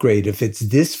an upgrade if it's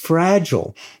this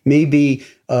fragile. Maybe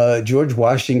George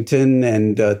Washington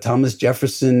and Thomas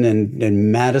Jefferson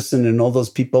and Madison and all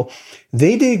those people,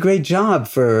 they did a great job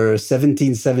for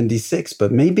 1776.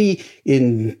 But maybe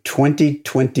in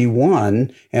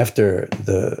 2021, after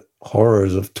the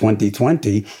horrors of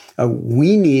 2020,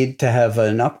 we need to have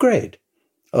an upgrade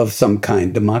of some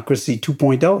kind, democracy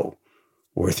 2.0.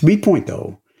 Or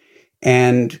 3.0.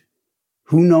 And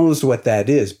who knows what that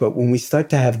is? But when we start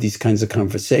to have these kinds of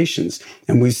conversations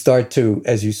and we start to,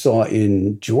 as you saw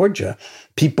in Georgia,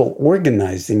 people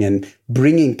organizing and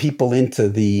bringing people into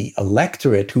the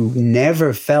electorate who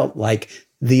never felt like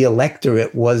the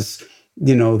electorate was,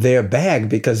 their bag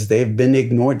because they've been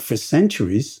ignored for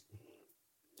centuries,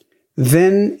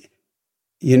 then,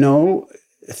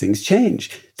 things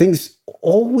change. Things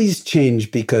always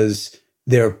change because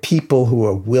there are people who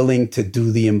are willing to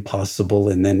do the impossible,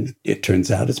 and then it turns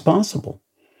out it's possible.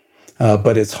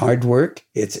 But it's hard work.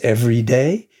 It's every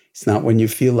day. It's not when you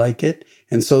feel like it.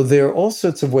 And so there are all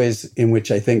sorts of ways in which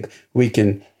I think we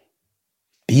can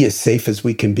be as safe as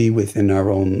we can be within our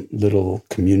own little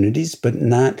communities, but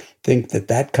not think that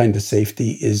that kind of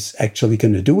safety is actually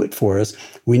going to do it for us.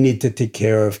 We need to take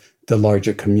care of the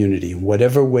larger community,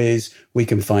 whatever ways we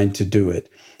can find to do it.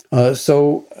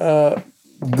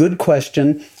 Good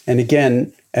question. And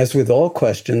again, as with all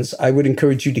questions, I would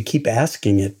encourage you to keep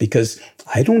asking it because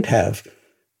I don't have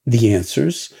the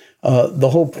answers. The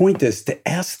whole point is to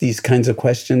ask these kinds of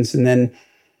questions and then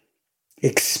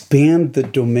expand the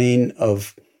domain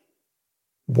of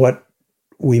what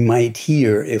we might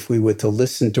hear if we were to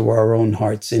listen to our own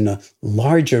hearts in a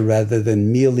larger rather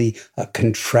than merely a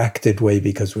contracted way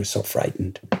because we're so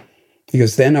frightened.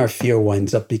 Because then our fear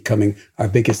winds up becoming our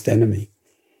biggest enemy.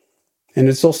 And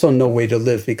it's also no way to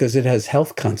live because it has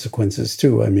health consequences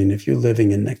too. I mean, if you're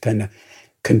living in that kind of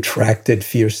contracted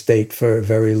fear state for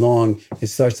very long, it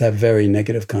starts to have very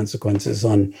negative consequences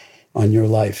on your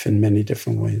life in many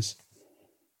different ways.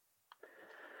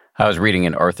 I was reading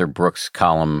an Arthur Brooks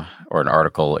column or an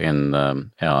article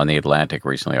on The Atlantic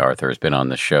recently. Arthur has been on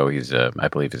the show. I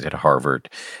believe he's at Harvard.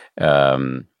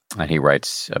 And he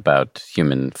writes about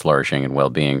human flourishing and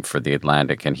well-being for The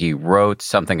Atlantic. And he wrote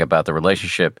something about the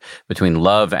relationship between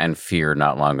love and fear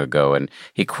not long ago. And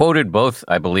he quoted both,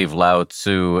 I believe, Lao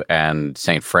Tzu and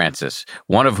St. Francis,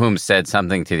 one of whom said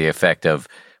something to the effect of,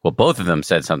 both of them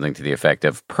said something to the effect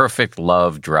of, perfect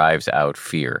love drives out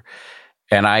fear.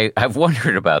 And I've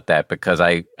wondered about that because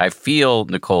I feel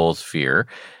Nicole's fear.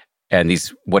 And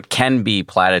these, what can be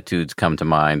platitudes come to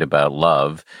mind about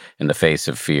love in the face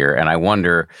of fear. And I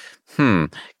wonder, can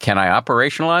I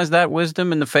operationalize that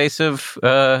wisdom in the face of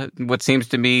what seems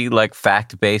to me like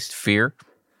fact-based fear?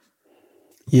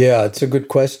 Yeah, it's a good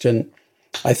question.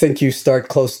 I think you start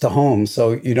close to home,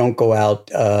 so you don't go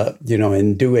out,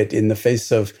 and do it in the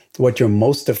face of what you're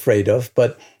most afraid of.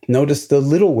 But notice the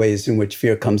little ways in which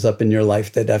fear comes up in your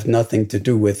life that have nothing to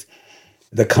do with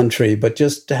the country, but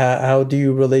just how do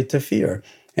you relate to fear?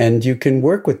 And you can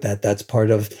work with that. That's part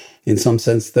of, in some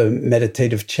sense, the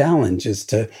meditative challenge is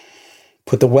to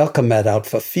put the welcome mat out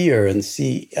for fear and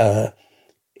see,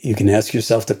 you can ask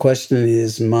yourself the question,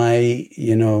 is my,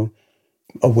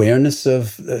 awareness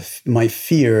of my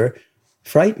fear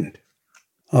frightened?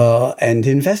 And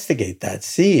investigate that.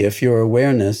 See if your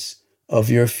awareness of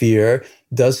your fear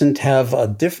doesn't have a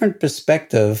different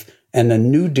perspective and a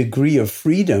new degree of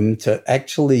freedom to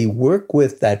actually work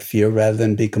with that fear rather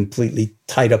than be completely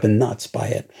tied up in knots by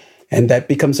it. And that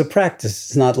becomes a practice.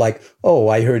 It's not like, oh,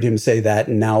 I heard him say that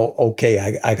and now,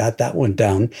 okay, I got that one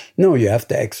down. No, you have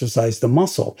to exercise the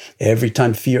muscle. Every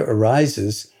time fear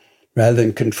arises, rather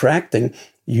than contracting,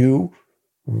 you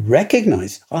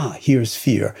recognize, here's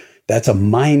fear. That's a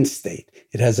mind state.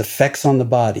 It has effects on the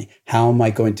body. How am I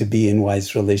going to be in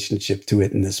wise relationship to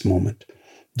it in this moment?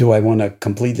 Do I want to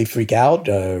completely freak out,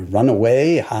 run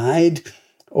away, hide,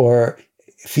 or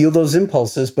feel those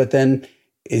impulses? But then,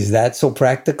 is that so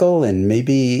practical? And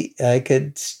maybe I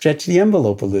could stretch the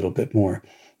envelope a little bit more.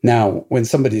 Now, when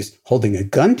somebody's holding a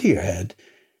gun to your head,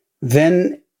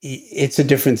 then it's a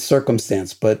different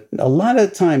circumstance. But a lot of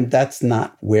the time, that's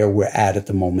not where we're at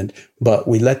the moment. But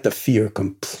we let the fear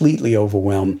completely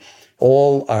overwhelm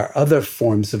all our other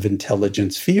forms of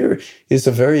intelligence. Fear is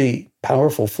a very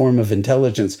powerful form of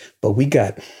intelligence, but we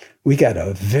got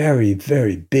a very,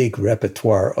 very big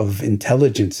repertoire of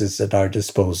intelligences at our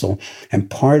disposal.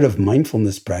 And part of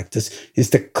mindfulness practice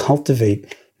is to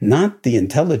cultivate not the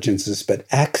intelligences, but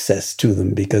access to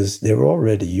them, because they're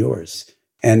already yours.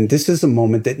 And this is a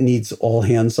moment that needs all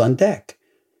hands on deck.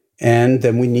 And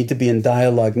then we need to be in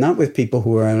dialogue, not with people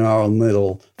who are in our own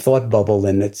little thought bubble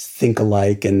and that think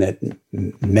alike and that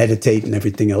meditate and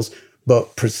everything else,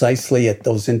 but precisely at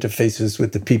those interfaces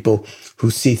with the people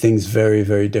who see things very,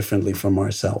 very differently from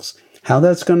ourselves. How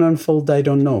that's going to unfold, I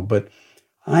don't know. But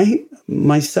I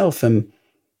myself am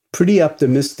pretty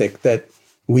optimistic that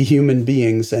we human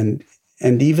beings and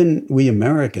even we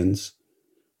Americans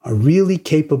are really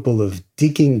capable of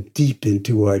digging deep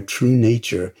into our true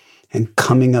nature and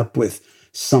coming up with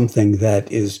something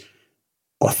that is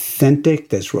authentic,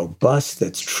 that's robust,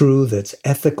 that's true, that's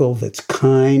ethical, that's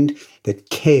kind, that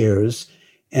cares.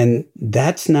 And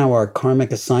that's now our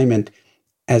karmic assignment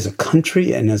as a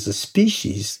country and as a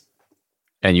species.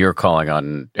 And you're calling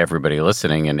on everybody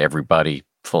listening and everybody,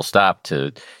 full stop,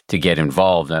 to get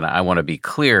involved. And I want to be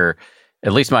clear,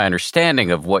 at least my understanding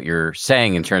of what you're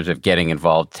saying in terms of getting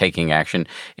involved, taking action,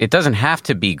 it doesn't have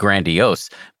to be grandiose.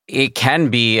 It can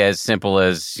be as simple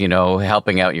as,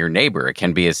 helping out your neighbor. It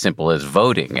can be as simple as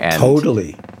voting. And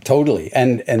Totally.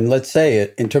 And let's say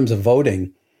it, in terms of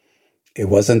voting, it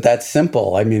wasn't that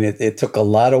simple. I mean, it took a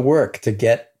lot of work to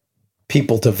get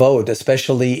people to vote,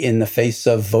 especially in the face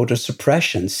of voter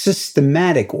suppression,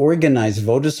 systematic, organized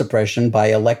voter suppression by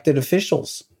elected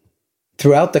officials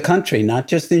throughout the country, not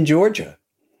just in Georgia.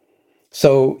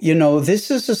 So,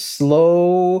 this is a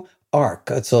slow arc.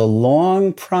 It's a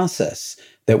long process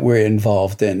that we're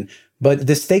involved in, but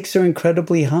the stakes are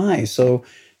incredibly high. So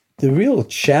the real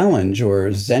challenge,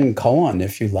 or Zen koan,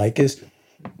 if you like, is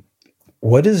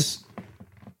what is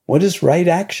right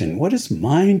action? What is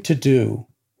mine to do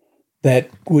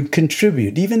that would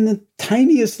contribute, even the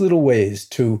tiniest little ways,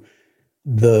 to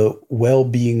the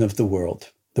well-being of the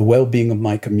world, the well-being of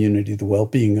my community, the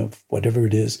well-being of whatever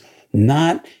it is,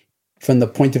 not from the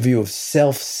point of view of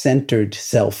self-centered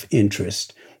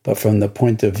self-interest, but from the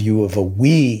point of view of a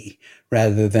we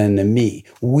rather than a me.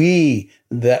 We,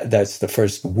 that's the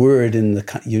first word in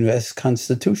the U.S.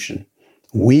 Constitution,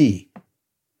 we.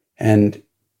 And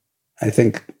I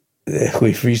think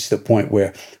we've reached the point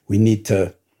where we need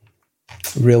to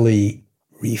really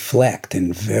reflect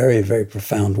in very, very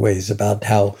profound ways about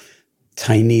how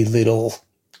tiny little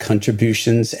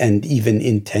contributions and even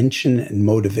intention and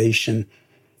motivation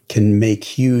can make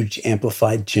huge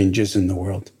amplified changes in the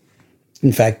world.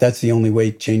 In fact, that's the only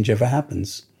way change ever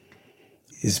happens,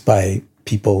 is by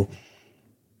people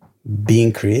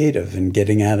being creative and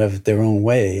getting out of their own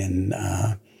way and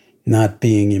not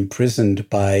being imprisoned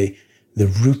by the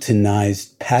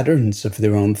routinized patterns of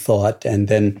their own thought and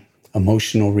then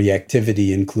emotional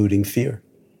reactivity, including fear,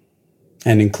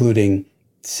 and including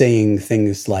saying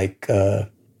things like,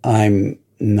 I'm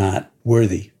not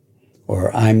worthy,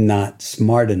 or I'm not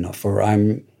smart enough, or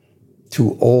I'm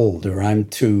too old, or I'm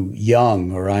too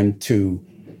young, or I'm too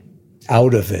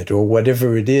out of it, or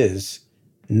whatever it is.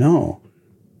 No,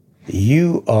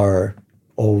 you are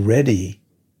already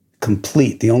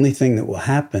complete. The only thing that will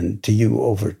happen to you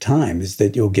over time is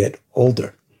that you'll get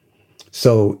older.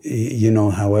 So,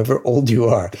 however old you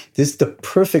are, this is the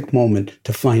perfect moment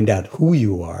to find out who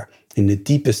you are in the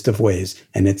deepest of ways.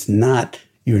 And it's not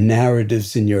your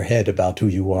narratives in your head about who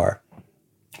you are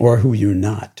or who you're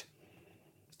not.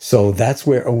 So that's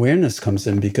where awareness comes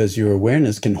in, because your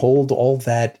awareness can hold all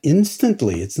that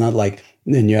instantly. It's not like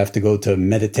then you have to go to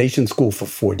meditation school for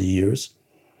 40 years.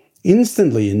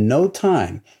 Instantly, in no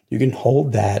time, you can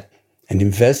hold that and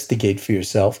investigate for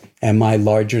yourself, am I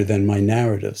larger than my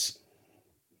narratives?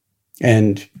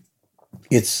 And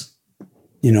it's,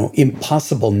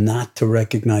 impossible not to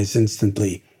recognize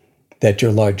instantly that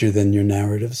you're larger than your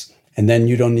narratives. And then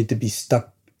you don't need to be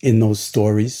stuck in those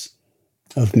stories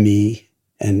of me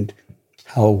and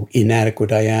how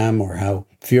inadequate I am or how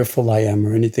fearful I am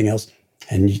or anything else.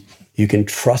 And you can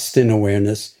trust in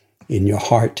awareness, in your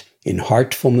heart, in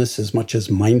heartfulness as much as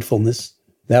mindfulness.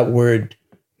 That word,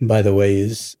 by the way,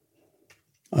 is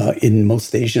in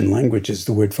most Asian languages,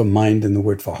 the word for mind and the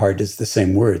word for heart is the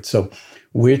same word. So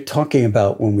we're talking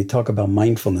about, when we talk about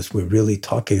mindfulness, we're really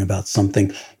talking about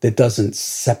something that doesn't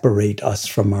separate us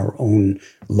from our own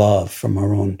love, from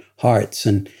our own hearts.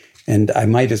 And I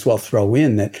might as well throw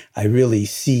in that I really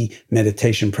see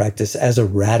meditation practice as a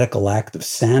radical act of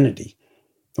sanity.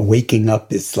 Waking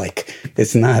up is like,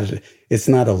 it's not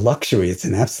a luxury. It's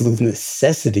an absolute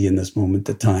necessity in this moment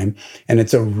of time. And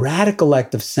it's a radical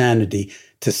act of sanity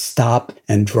to stop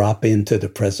and drop into the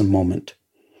present moment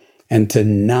and to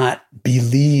not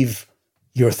believe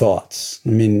your thoughts. I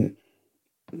mean,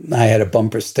 I had a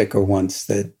bumper sticker once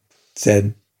that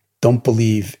said, "Don't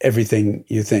believe everything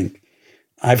you think."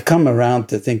 I've come around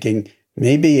to thinking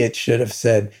maybe it should have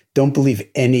said, "Don't believe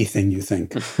anything you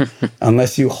think,"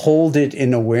 unless you hold it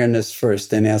in awareness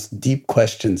first and ask deep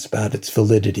questions about its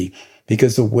validity,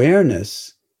 because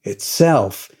awareness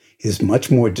itself is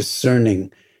much more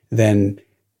discerning than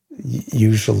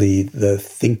usually the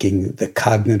thinking, the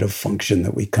cognitive function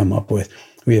that we come up with.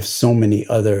 We have so many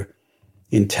other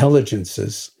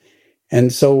intelligences.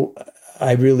 And so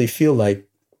I really feel like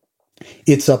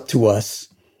it's up to us.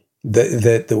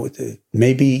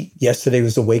 Maybe yesterday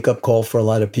was a wake-up call for a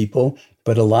lot of people,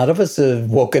 but a lot of us have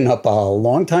woken up a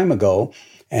long time ago,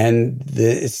 and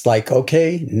it's like,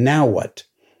 okay, now what?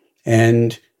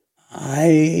 And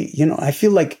I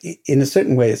feel like in a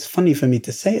certain way, it's funny for me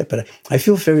to say it, but I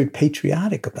feel very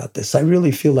patriotic about this. I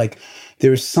really feel like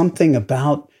there's something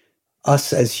about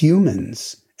us as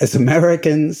humans, as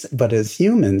Americans, but as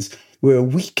humans, where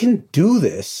we can do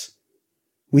this.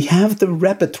 We have the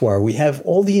repertoire, we have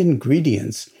all the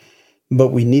ingredients,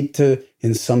 but we need to,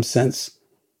 in some sense,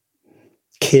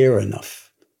 care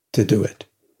enough to do it.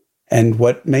 And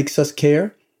what makes us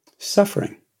care?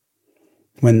 Suffering.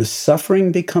 When the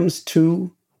suffering becomes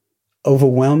too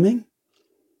overwhelming,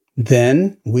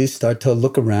 then we start to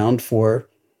look around for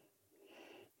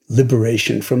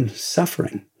liberation from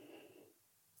suffering.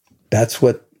 That's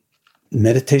what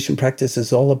meditation practice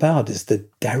is all about, is the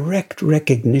direct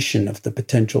recognition of the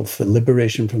potential for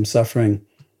liberation from suffering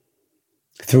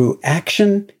through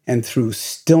action and through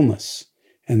stillness.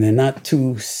 And they're not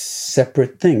two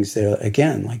separate things. They're,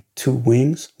 again, like two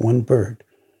wings, one bird.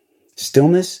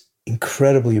 Stillness,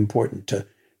 incredibly important to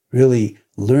really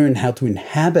learn how to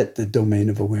inhabit the domain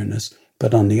of awareness.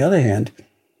 But on the other hand,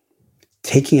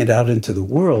 taking it out into the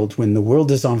world, when the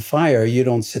world is on fire, you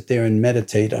don't sit there and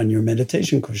meditate on your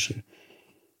meditation cushion.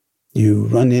 You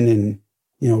run in and,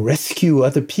 rescue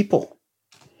other people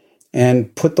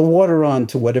and put the water on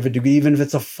to whatever degree, even if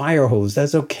it's a fire hose,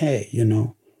 that's okay,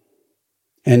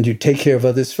 And you take care of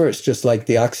others first, just like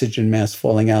the oxygen mask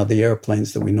falling out of the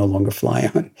airplanes that we no longer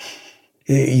fly on.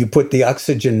 You put the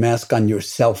oxygen mask on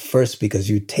yourself first because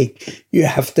you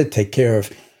have to take care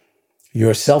of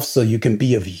yourself so you can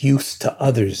be of use to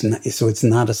others. So it's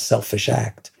not a selfish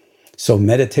act. So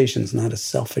meditation is not a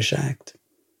selfish act.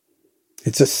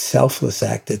 It's a selfless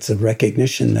act. It's a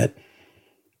recognition that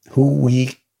who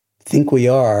we think we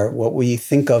are, what we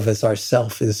think of as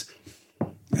ourself, is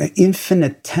an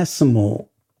infinitesimal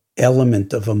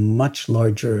element of a much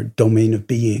larger domain of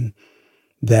being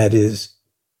that is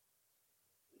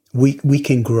we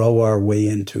can grow our way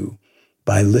into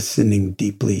by listening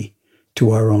deeply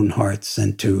to our own hearts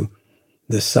and to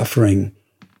the suffering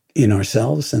in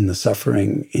ourselves and the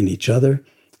suffering in each other,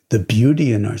 the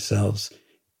beauty in ourselves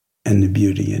and the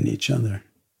beauty in each other.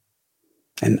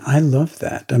 And I love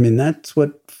that. I mean, that's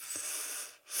what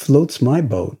floats my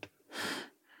boat.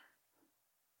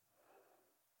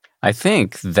 I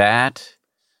think that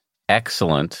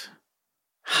excellent,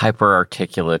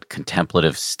 hyper-articulate,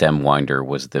 contemplative stem winder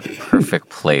was the perfect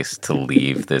place to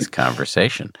leave this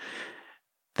conversation.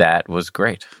 That was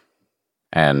great.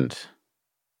 And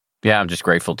yeah, I'm just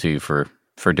grateful to you for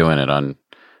doing it on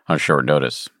short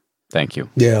notice. Thank you.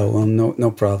 Yeah, well,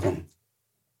 no problem.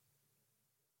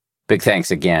 Big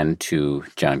thanks again to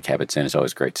Jon Kabat-Zinn. It's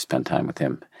always great to spend time with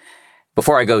him.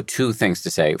 Before I go, two things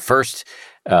to say. First,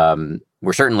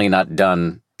 we're certainly not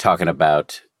done talking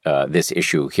about this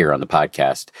issue here on the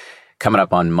podcast. Coming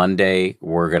up on Monday,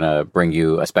 we're going to bring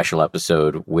you a special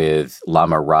episode with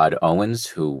Lama Rod Owens,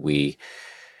 who we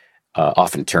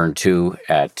often turn to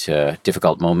at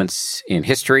difficult moments in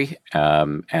history.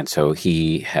 And so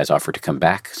he has offered to come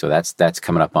back. So that's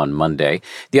coming up on Monday.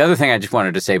 The other thing I just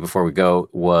wanted to say before we go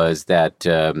was that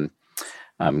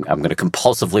I'm going to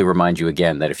compulsively remind you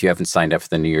again that if you haven't signed up for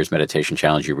the New Year's Meditation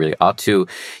Challenge, you really ought to.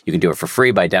 You can do it for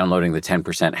free by downloading the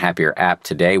 10% Happier app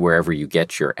today, wherever you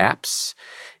get your apps.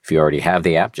 If you already have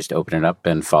the app, just open it up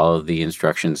and follow the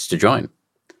instructions to join.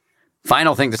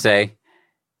 Final thing to say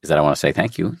is that I want to say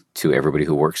thank you to everybody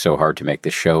who worked so hard to make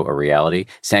this show a reality.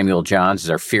 Samuel Johns is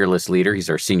our fearless leader. He's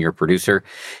our senior producer.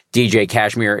 DJ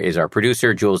Cashmere is our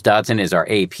producer. Jules Dodson is our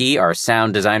AP. Our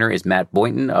sound designer is Matt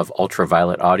Boynton of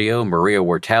Ultraviolet Audio. Maria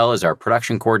Wortel is our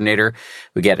production coordinator.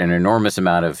 We get an enormous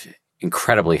amount of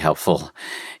incredibly helpful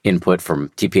input from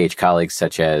TPH colleagues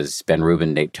such as Ben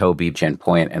Rubin, Nate Toby, Jen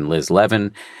Point, and Liz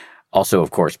Levin. Also,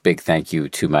 of course, big thank you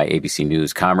to my ABC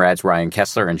News comrades, Ryan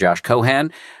Kessler and Josh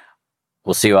Cohan.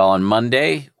 We'll see you all on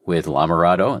Monday with Lama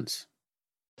Rod Owens.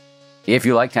 If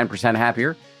you like 10%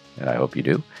 Happier, and I hope you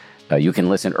do, you can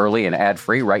listen early and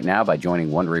ad-free right now by joining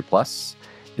Wondery Plus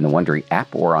in the Wondery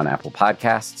app or on Apple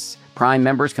Podcasts. Prime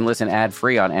members can listen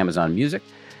ad-free on Amazon Music.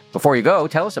 Before you go,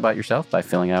 tell us about yourself by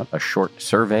filling out a short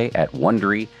survey at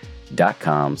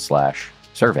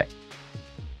Wondery.com/survey.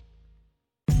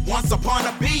 Once upon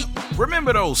a beat.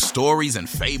 Remember those stories and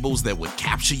fables that would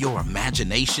capture your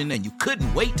imagination and you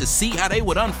couldn't wait to see how they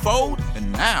would unfold?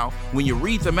 And now, when you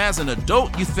read them as an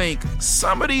adult, you think,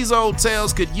 some of these old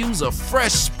tales could use a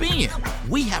fresh spin.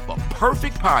 We have a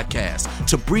perfect podcast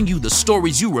to bring you the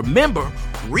stories you remember,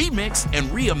 remix, and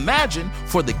reimagine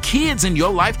for the kids in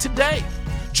your life today.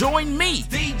 Join me,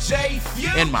 DJ Few,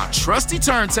 and my trusty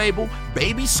turntable,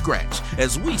 Baby Scratch,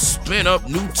 as we spin up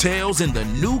new tales in the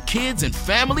New Kids and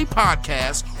Family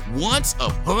podcast, Once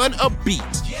Upon a Beat.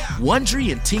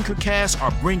 Wondery and Tinkercast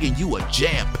are bringing you a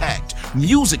jam-packed,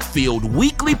 music-filled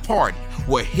weekly party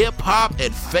where hip-hop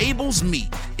and fables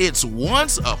meet. It's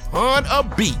Once Upon a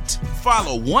Beat.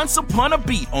 Follow Once Upon a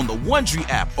Beat on the Wondery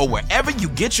app or wherever you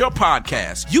get your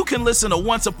podcasts. You can listen to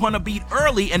Once Upon a Beat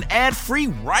early and ad-free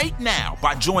right now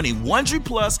by joining Wondery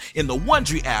Plus in the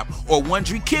Wondery app or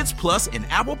Wondery Kids Plus in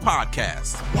Apple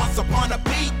Podcasts. Once Upon a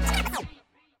Beat.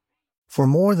 For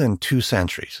more than 2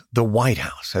 centuries, the White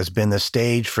House has been the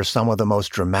stage for some of the most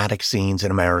dramatic scenes in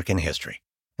American history.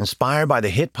 Inspired by the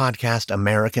hit podcast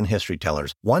American History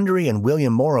Tellers, Wondery and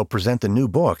William Morrow present the new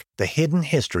book, The Hidden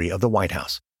History of the White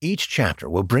House. Each chapter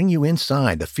will bring you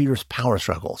inside the fierce power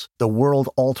struggles, the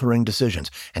world-altering decisions,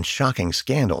 and shocking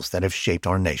scandals that have shaped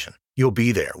our nation. You'll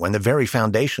be there when the very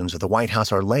foundations of the White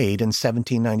House are laid in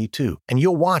 1792, and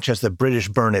you'll watch as the British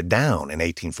burn it down in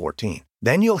 1814.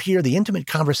 Then you'll hear the intimate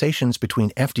conversations between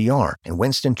FDR and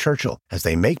Winston Churchill as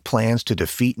they make plans to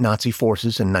defeat Nazi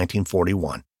forces in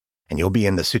 1941. And you'll be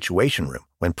in the Situation Room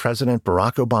when President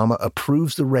Barack Obama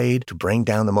approves the raid to bring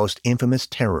down the most infamous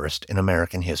terrorist in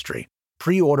American history.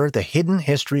 Pre-order The Hidden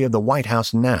History of the White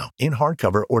House now in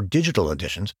hardcover or digital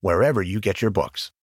editions wherever you get your books.